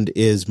happened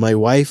is my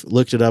wife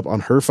looked it up on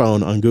her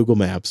phone on Google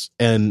Maps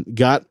and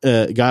got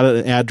an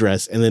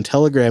address and then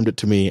telegrammed it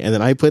to me. And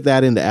then I put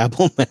that into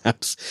Apple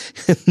Maps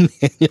and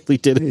manually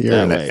did it.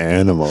 You're an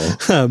animal.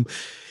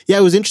 Yeah,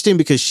 it was interesting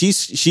because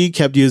she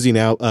kept using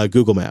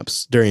Google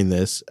Maps during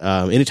this.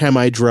 Anytime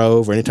I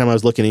drove or anytime I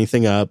was looking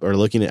anything up or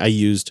I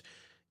used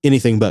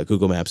anything but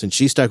Google Maps, and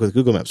she stuck with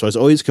Google Maps. So I was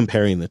always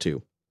comparing the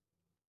two.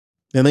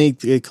 And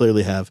they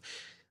clearly have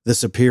the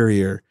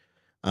superior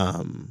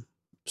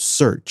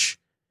search.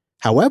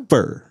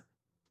 However,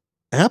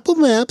 Apple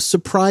Maps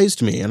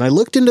surprised me, and I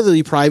looked into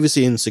the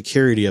privacy and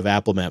security of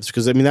Apple Maps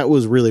because, I mean, that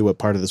was really what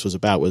part of this was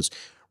about, was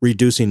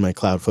reducing my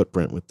cloud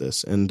footprint with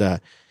this. And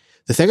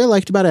the thing I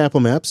liked about Apple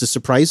Maps is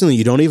surprisingly,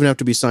 you don't even have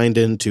to be signed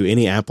into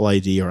any Apple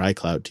ID or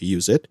iCloud to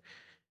use it.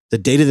 The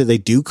data that they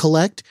do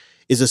collect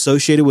is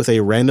associated with a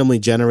randomly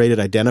generated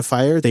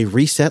identifier. They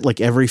reset like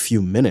every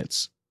few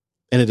minutes,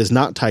 and it is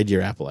not tied to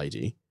your Apple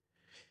ID.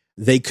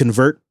 They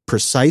convert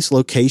precise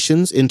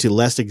locations into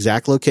less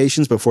exact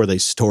locations before they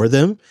store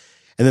them.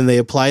 And then they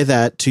apply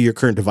that to your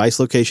current device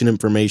location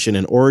information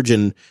and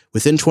origin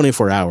within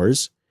 24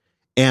 hours.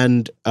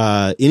 And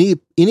any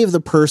of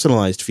the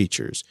personalized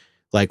features,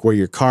 like where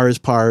your car is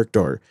parked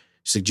or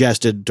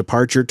suggested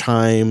departure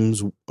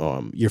times,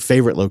 your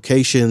favorite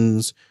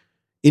locations,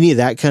 any of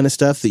that kind of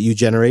stuff that you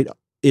generate,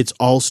 it's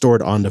all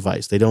stored on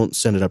device. They don't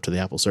send it up to the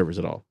Apple servers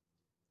at all.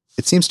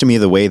 It seems to me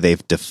the way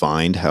they've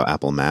defined how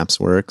Apple Maps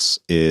works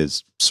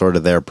is sort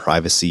of their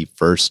privacy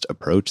first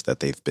approach that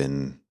they've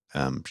been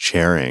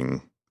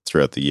sharing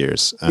throughout the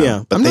years.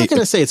 But I'm not going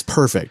to say it's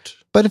perfect.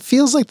 But it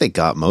feels like they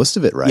got most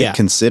of it right,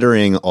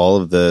 considering all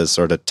of the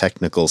sort of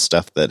technical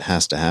stuff that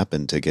has to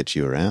happen to get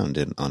you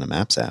around on a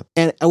Maps app.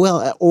 And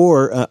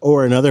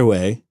or another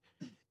way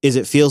is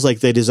it feels like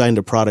they designed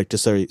a product to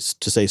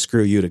say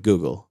screw you to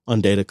Google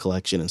on data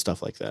collection and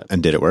stuff like that.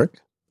 And did it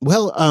work?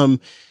 Well,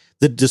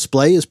 the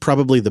display is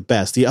probably the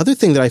best. The other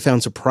thing that I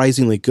found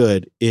surprisingly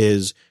good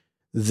is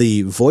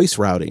the voice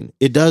routing.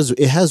 It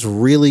has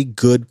really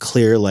good,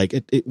 clear,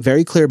 it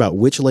very clear about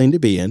which lane to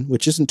be in,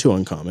 which isn't too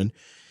uncommon.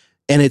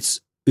 And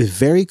it's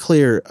very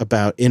clear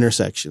about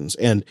intersections.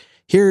 And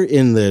here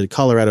in the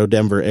Colorado,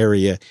 Denver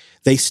area,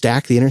 they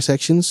stack the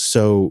intersections.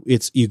 So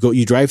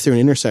you drive through an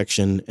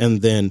intersection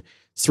and then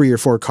 3 or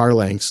 4 car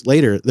lengths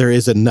later, there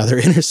is another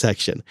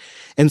intersection.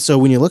 And so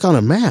when you look on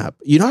a map,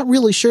 you're not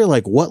really sure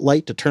like what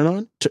light to turn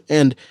on.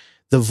 And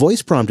the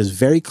voice prompt is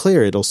very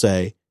clear. It'll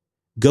say,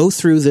 go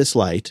through this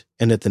light,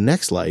 and at the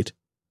next light,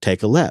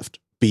 take a left.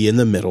 Be in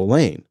the middle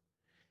lane.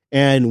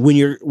 And when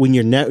you're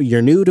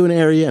new to an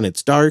area and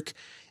it's dark,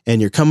 and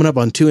you're coming up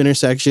on 2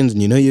 intersections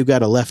and you know you've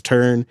got a left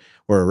turn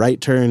or a right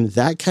turn,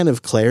 that kind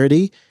of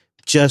clarity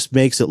just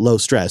makes it low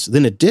stress.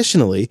 Then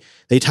additionally,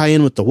 they tie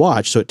in with the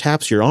watch, so it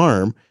taps your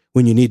arm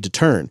when you need to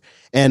turn.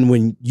 And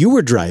when you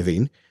were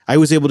driving, I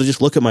was able to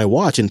just look at my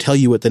watch and tell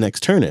you what the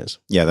next turn is.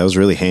 Yeah, that was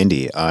really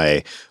handy.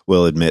 I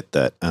will admit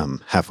that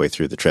halfway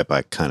through the trip,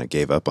 I kind of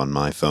gave up on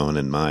my phone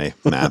and my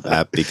map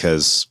app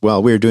because,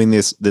 well, we were doing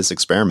this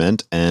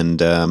experiment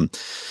and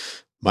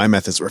my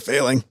methods were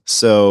failing.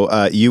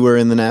 So you were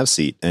in the nav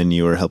seat and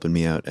you were helping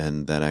me out,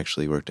 and that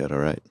actually worked out all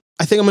right.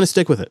 I think I'm going to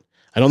stick with it.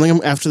 I don't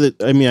think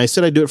I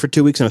said I'd do it for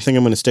 2 weeks, and I think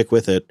I'm going to stick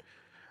with it.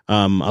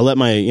 I'll let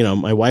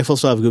my wife will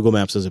still have Google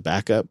Maps as a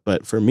backup,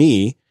 but for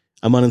me,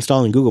 I'm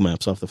uninstalling Google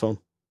Maps off the phone.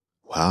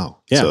 Wow.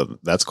 Yeah. So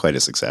that's quite a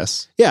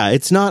success. Yeah,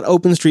 it's not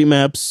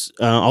OpenStreetMaps,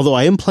 although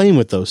I am playing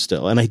with those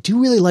still. And I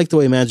do really like the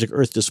way Magic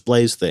Earth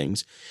displays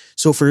things.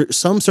 So for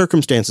some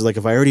circumstances, like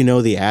if I already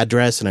know the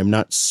address and I'm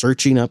not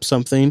searching up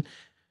something,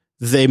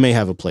 they may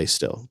have a place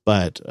still.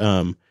 But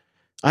I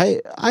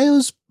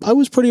was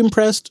pretty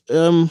impressed.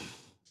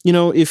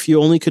 If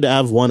you only could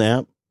have one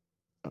app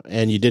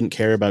and you didn't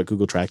care about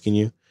Google tracking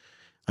you,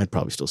 I'd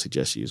probably still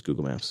suggest you use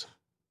Google Maps.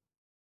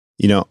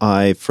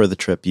 I, for the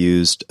trip,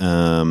 used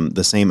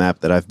the same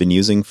app that I've been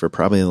using for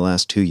probably the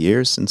last 2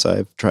 years since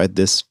I've tried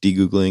this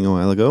de-Googling a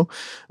while ago,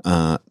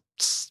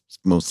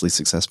 mostly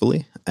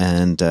successfully.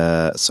 And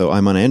so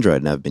I'm on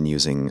Android, and I've been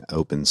using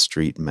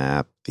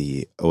OpenStreetMap,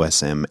 the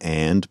OSM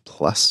and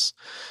Plus.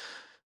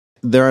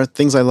 There are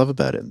things I love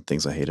about it and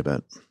things I hate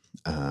about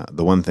it.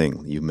 The one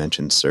thing you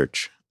mentioned,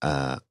 search.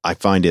 I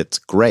find it's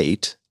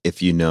great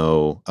if you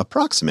know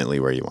approximately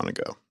where you want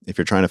to go. If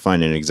you're trying to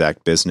find an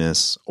exact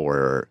business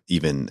or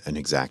even an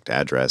exact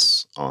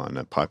address on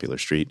a popular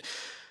street,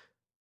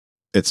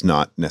 it's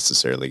not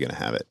necessarily going to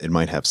have it. It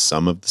might have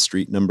some of the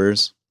street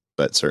numbers,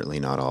 but certainly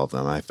not all of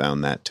them. I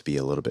found that to be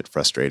a little bit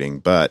frustrating,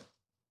 but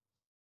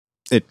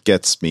it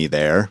gets me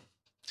there.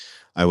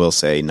 I will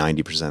say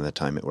 90% of the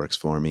time it works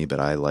for me, but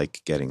I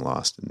like getting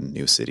lost in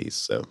new cities.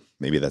 So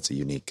maybe that's a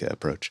unique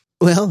approach.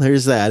 Well,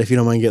 there's that, if you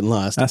don't mind getting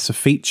lost. That's a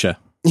feature.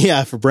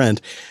 Yeah, for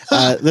Brent.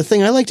 The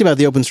thing I liked about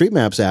the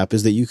OpenStreetMaps app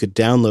is that you could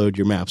download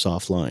your maps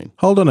offline.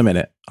 Hold on a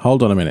minute.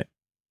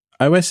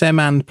 OSM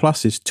and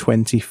Plus is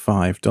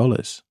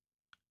 $25.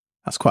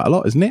 That's quite a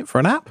lot, isn't it, for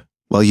an app?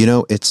 Well,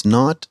 it's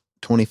not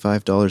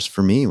 $25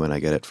 for me when I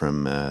get it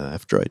from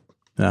F-Droid.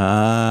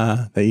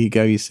 Ah, there you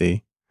go, you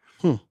see.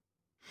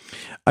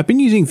 I've been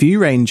using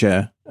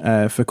ViewRanger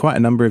for quite a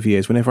number of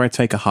years. Whenever I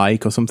take a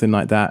hike or something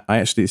like that,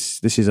 this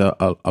is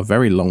a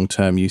very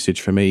long-term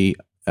usage for me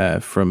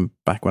from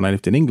back when I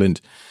lived in England.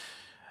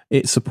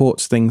 It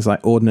supports things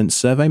like Ordnance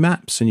Survey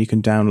maps, and you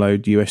can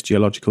download US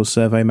Geological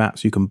Survey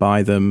maps. You can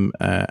buy them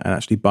and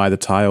actually buy the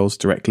tiles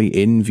directly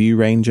in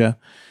ViewRanger.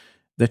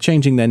 They're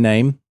changing their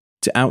name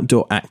to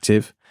Outdoor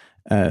Active,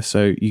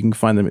 so you can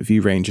find them at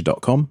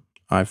viewranger.com.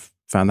 I've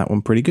found that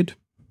one pretty good.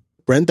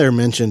 Brent there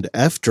mentioned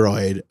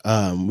F-Droid.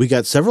 We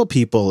got several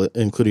people,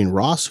 including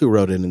Ross, who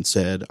wrote in and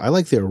said, I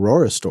like the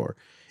Aurora store.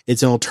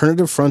 It's an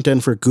alternative front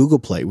end for Google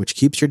Play, which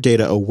keeps your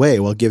data away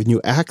while giving you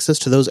access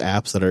to those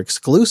apps that are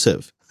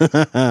exclusive. He's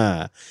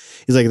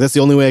like, that's the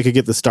only way I could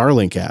get the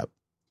Starlink app.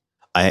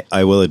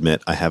 I will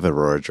admit I have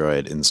Aurora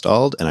Droid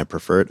installed, and I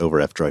prefer it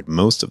over F-Droid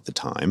most of the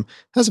time.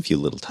 It has a few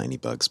little tiny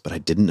bugs, but I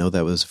didn't know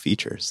that was a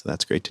feature, so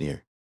that's great to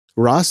hear.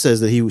 Ross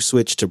says that he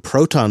switched to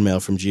Proton Mail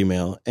from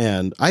Gmail,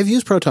 and I've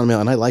used Proton Mail,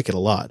 and I like it a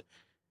lot.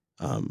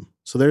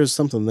 So there's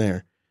something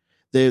there.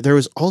 There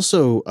was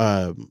also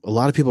a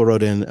lot of people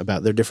wrote in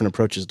about their different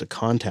approaches to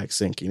contact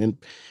syncing. And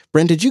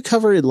Brent, did you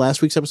cover in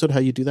last week's episode how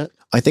you do that?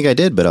 I think I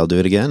did, but I'll do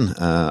it again.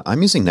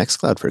 I'm using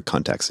Nextcloud for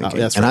contact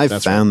syncing, and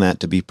I've found that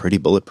to be pretty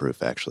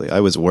bulletproof, actually.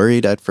 I was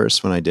worried at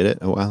first when I did it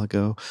a while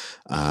ago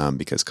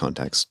because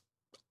contacts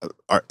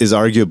is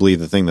arguably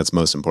the thing that's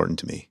most important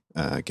to me,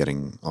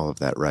 getting all of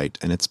that right,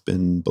 and it's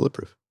been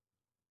bulletproof.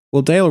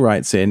 Well, Dale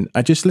writes in,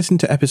 I just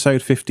listened to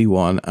episode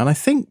 51, and I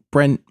think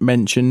Brent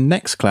mentioned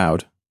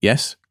Nextcloud.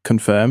 Yes,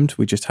 confirmed.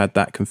 We just had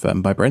that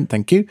confirmed by Brent.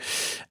 Thank you.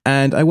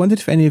 And I wondered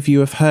if any of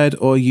you have heard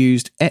or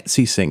used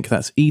Etsy Sync.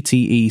 That's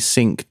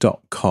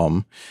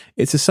etesync.com.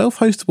 It's a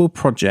self-hostable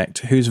project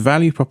whose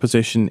value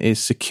proposition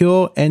is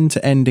secure,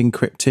 end-to-end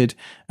encrypted,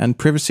 and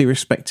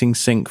privacy-respecting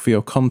sync for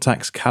your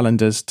contacts,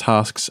 calendars,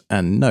 tasks,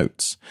 and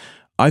notes.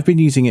 I've been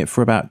using it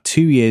for about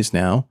 2 years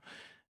now,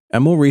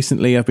 and more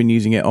recently I've been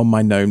using it on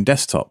my GNOME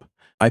desktop.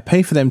 I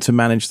pay for them to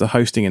manage the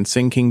hosting and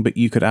syncing, but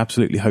you could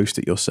absolutely host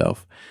it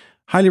yourself.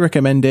 Highly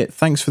recommend it.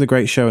 Thanks for the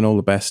great show and all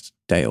the best,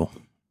 Dale.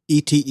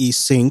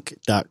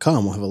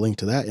 etesync.com. We'll have a link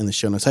to that in the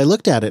show notes. I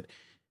looked at it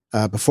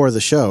before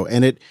the show,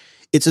 and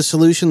it's a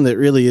solution that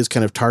really is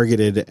kind of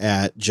targeted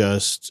at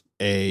just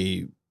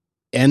a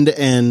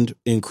end-to-end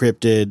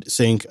encrypted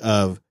sync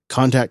of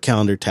contact,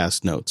 calendar,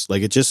 task, notes.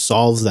 Like, it just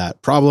solves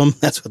that problem.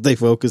 That's what they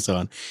focus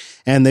on.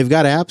 And they've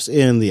got apps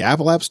in the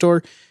Apple App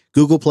Store,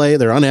 Google Play.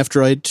 They're on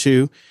F-Droid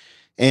too.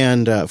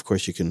 And of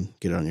course, you can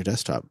get it on your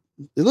desktop.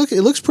 It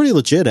looks pretty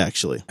legit,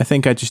 actually. I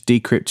think I just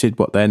decrypted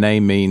what their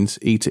name means.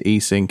 E to E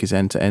sync is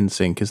end to end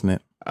sync, isn't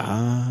it?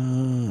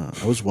 Ah,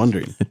 I was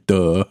wondering.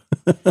 Duh.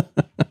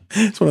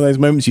 It's one of those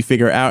moments you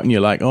figure it out and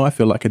you're like, oh, I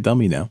feel like a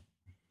dummy now.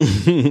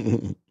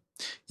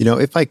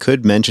 If I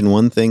could mention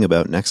one thing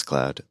about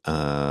Nextcloud,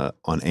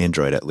 on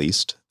Android at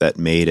least, that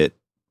made it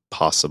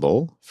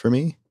possible for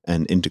me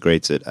and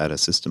integrates it at a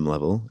system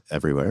level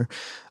everywhere,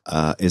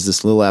 is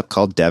this little app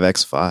called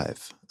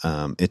DevX5.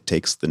 It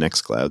takes the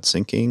Nextcloud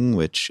syncing,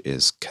 which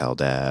is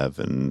CalDAV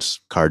and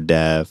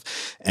CardDAV,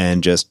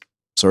 and just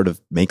sort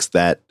of makes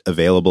that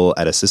available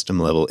at a system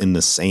level in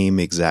the same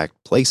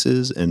exact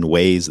places and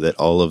ways that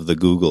all of the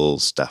Google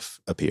stuff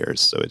appears.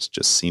 So it's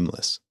just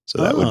seamless.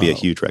 So that would be a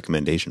huge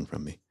recommendation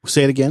from me.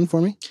 Say it again for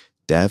me.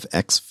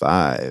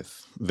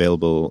 DevX5,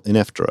 available in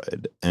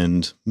F-Droid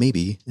and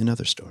maybe in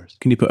other stores.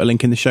 Can you put a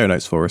link in the show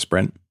notes for us,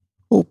 Brent?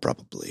 Oh,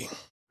 probably.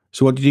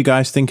 So what did you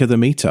guys think of the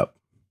meetup?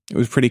 It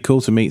was pretty cool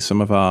to meet some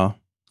of our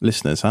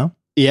listeners, huh?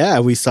 Yeah,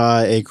 we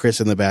saw a Chris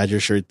and the Badger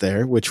shirt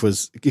there, which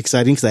was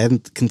exciting because I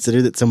hadn't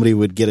considered that somebody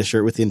would get a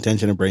shirt with the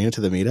intention of bringing it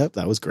to the meetup.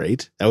 That was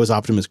great. That was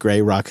Optimus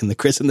Gray rocking the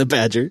Chris and the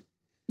Badger.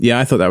 Yeah,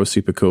 I thought that was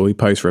super cool. He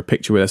posed for a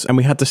picture with us, and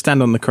we had to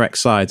stand on the correct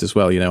sides as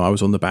well. You know, I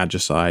was on the Badger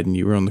side and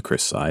you were on the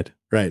Chris side.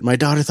 Right. My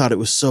daughter thought it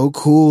was so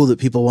cool that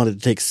people wanted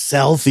to take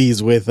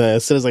selfies with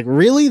us. And I was like,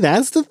 really?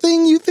 That's the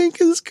thing you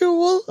think is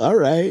cool? All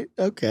right.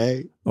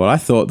 Okay. Well, I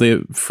thought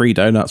the free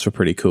donuts were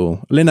pretty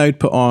cool. Linode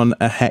put on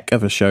a heck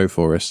of a show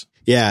for us.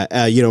 Yeah.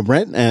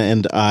 Brent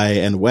and I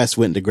and Wes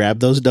went to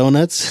grab those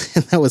donuts.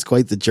 And that was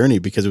quite the journey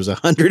because it was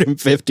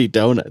 150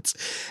 donuts.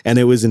 And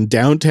it was in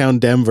downtown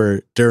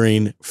Denver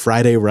during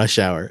Friday rush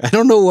hour. I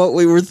don't know what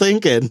we were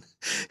thinking.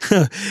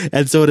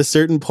 And so at a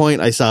certain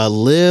point, I saw a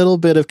little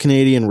bit of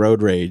Canadian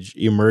road rage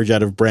emerge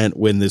out of Brent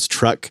when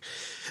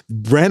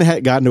Brent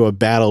had gotten into a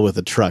battle with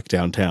a truck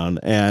downtown,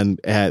 and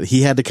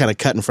he had to kind of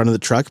cut in front of the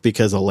truck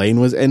because a lane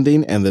was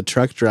ending, and the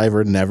truck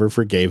driver never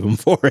forgave him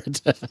for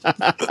it.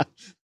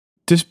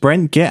 Does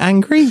Brent get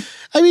angry?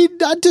 I mean,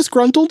 not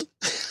disgruntled.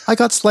 I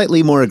got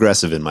slightly more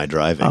aggressive in my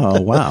driving.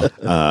 Oh, wow.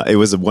 It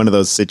was one of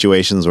those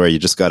situations where you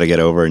just got to get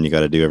over and you got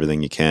to do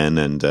everything you can.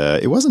 And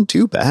it wasn't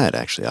too bad,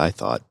 actually, I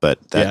thought. But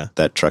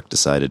that truck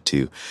decided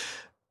to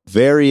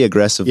very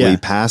aggressively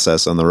pass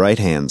us on the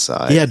right-hand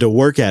side. He had to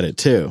work at it,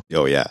 too.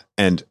 Oh, yeah.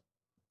 And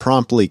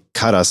promptly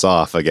cut us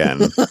off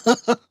again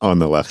on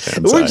the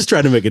left-hand side. We're just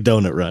trying to make a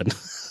donut run.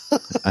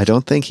 I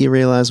don't think he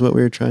realized what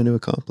we were trying to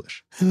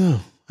accomplish.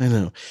 I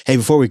know. Hey,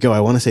 before we go, I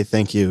want to say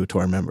thank you to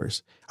our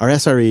members. Our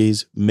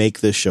SREs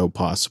make this show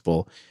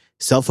possible.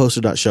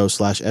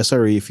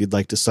 Selfhosted.show/SRE if you'd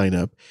like to sign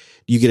up.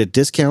 You get a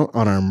discount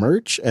on our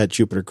merch at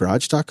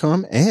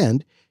JupiterGarage.com,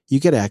 and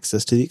you get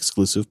access to the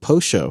exclusive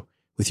post show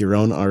with your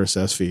own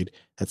RSS feed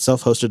at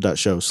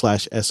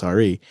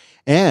selfhosted.show/SRE.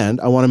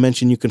 And I want to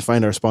mention you can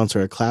find our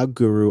sponsor, Cloud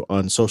Guru,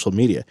 on social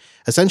media.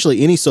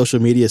 Essentially, any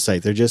social media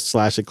site, they're just /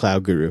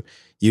 Cloud Guru.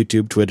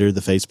 YouTube, Twitter,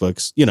 the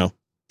Facebooks,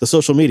 the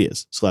social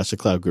medias /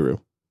 Cloud Guru.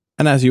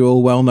 And as you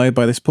all well know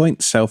by this point,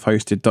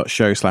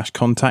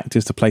 selfhosted.show/contact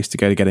is the place to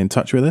go to get in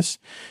touch with us.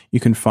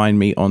 You can find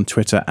me on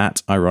Twitter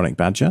at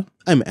IronicBadger.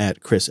 I'm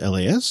at Chris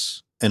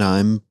LAS. And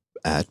I'm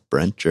at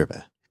Brent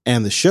Gervais.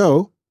 And the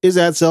show is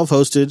at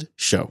Self-Hosted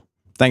Show.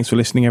 Thanks for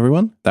listening,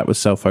 everyone. That was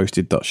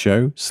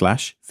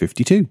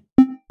selfhosted.show/52.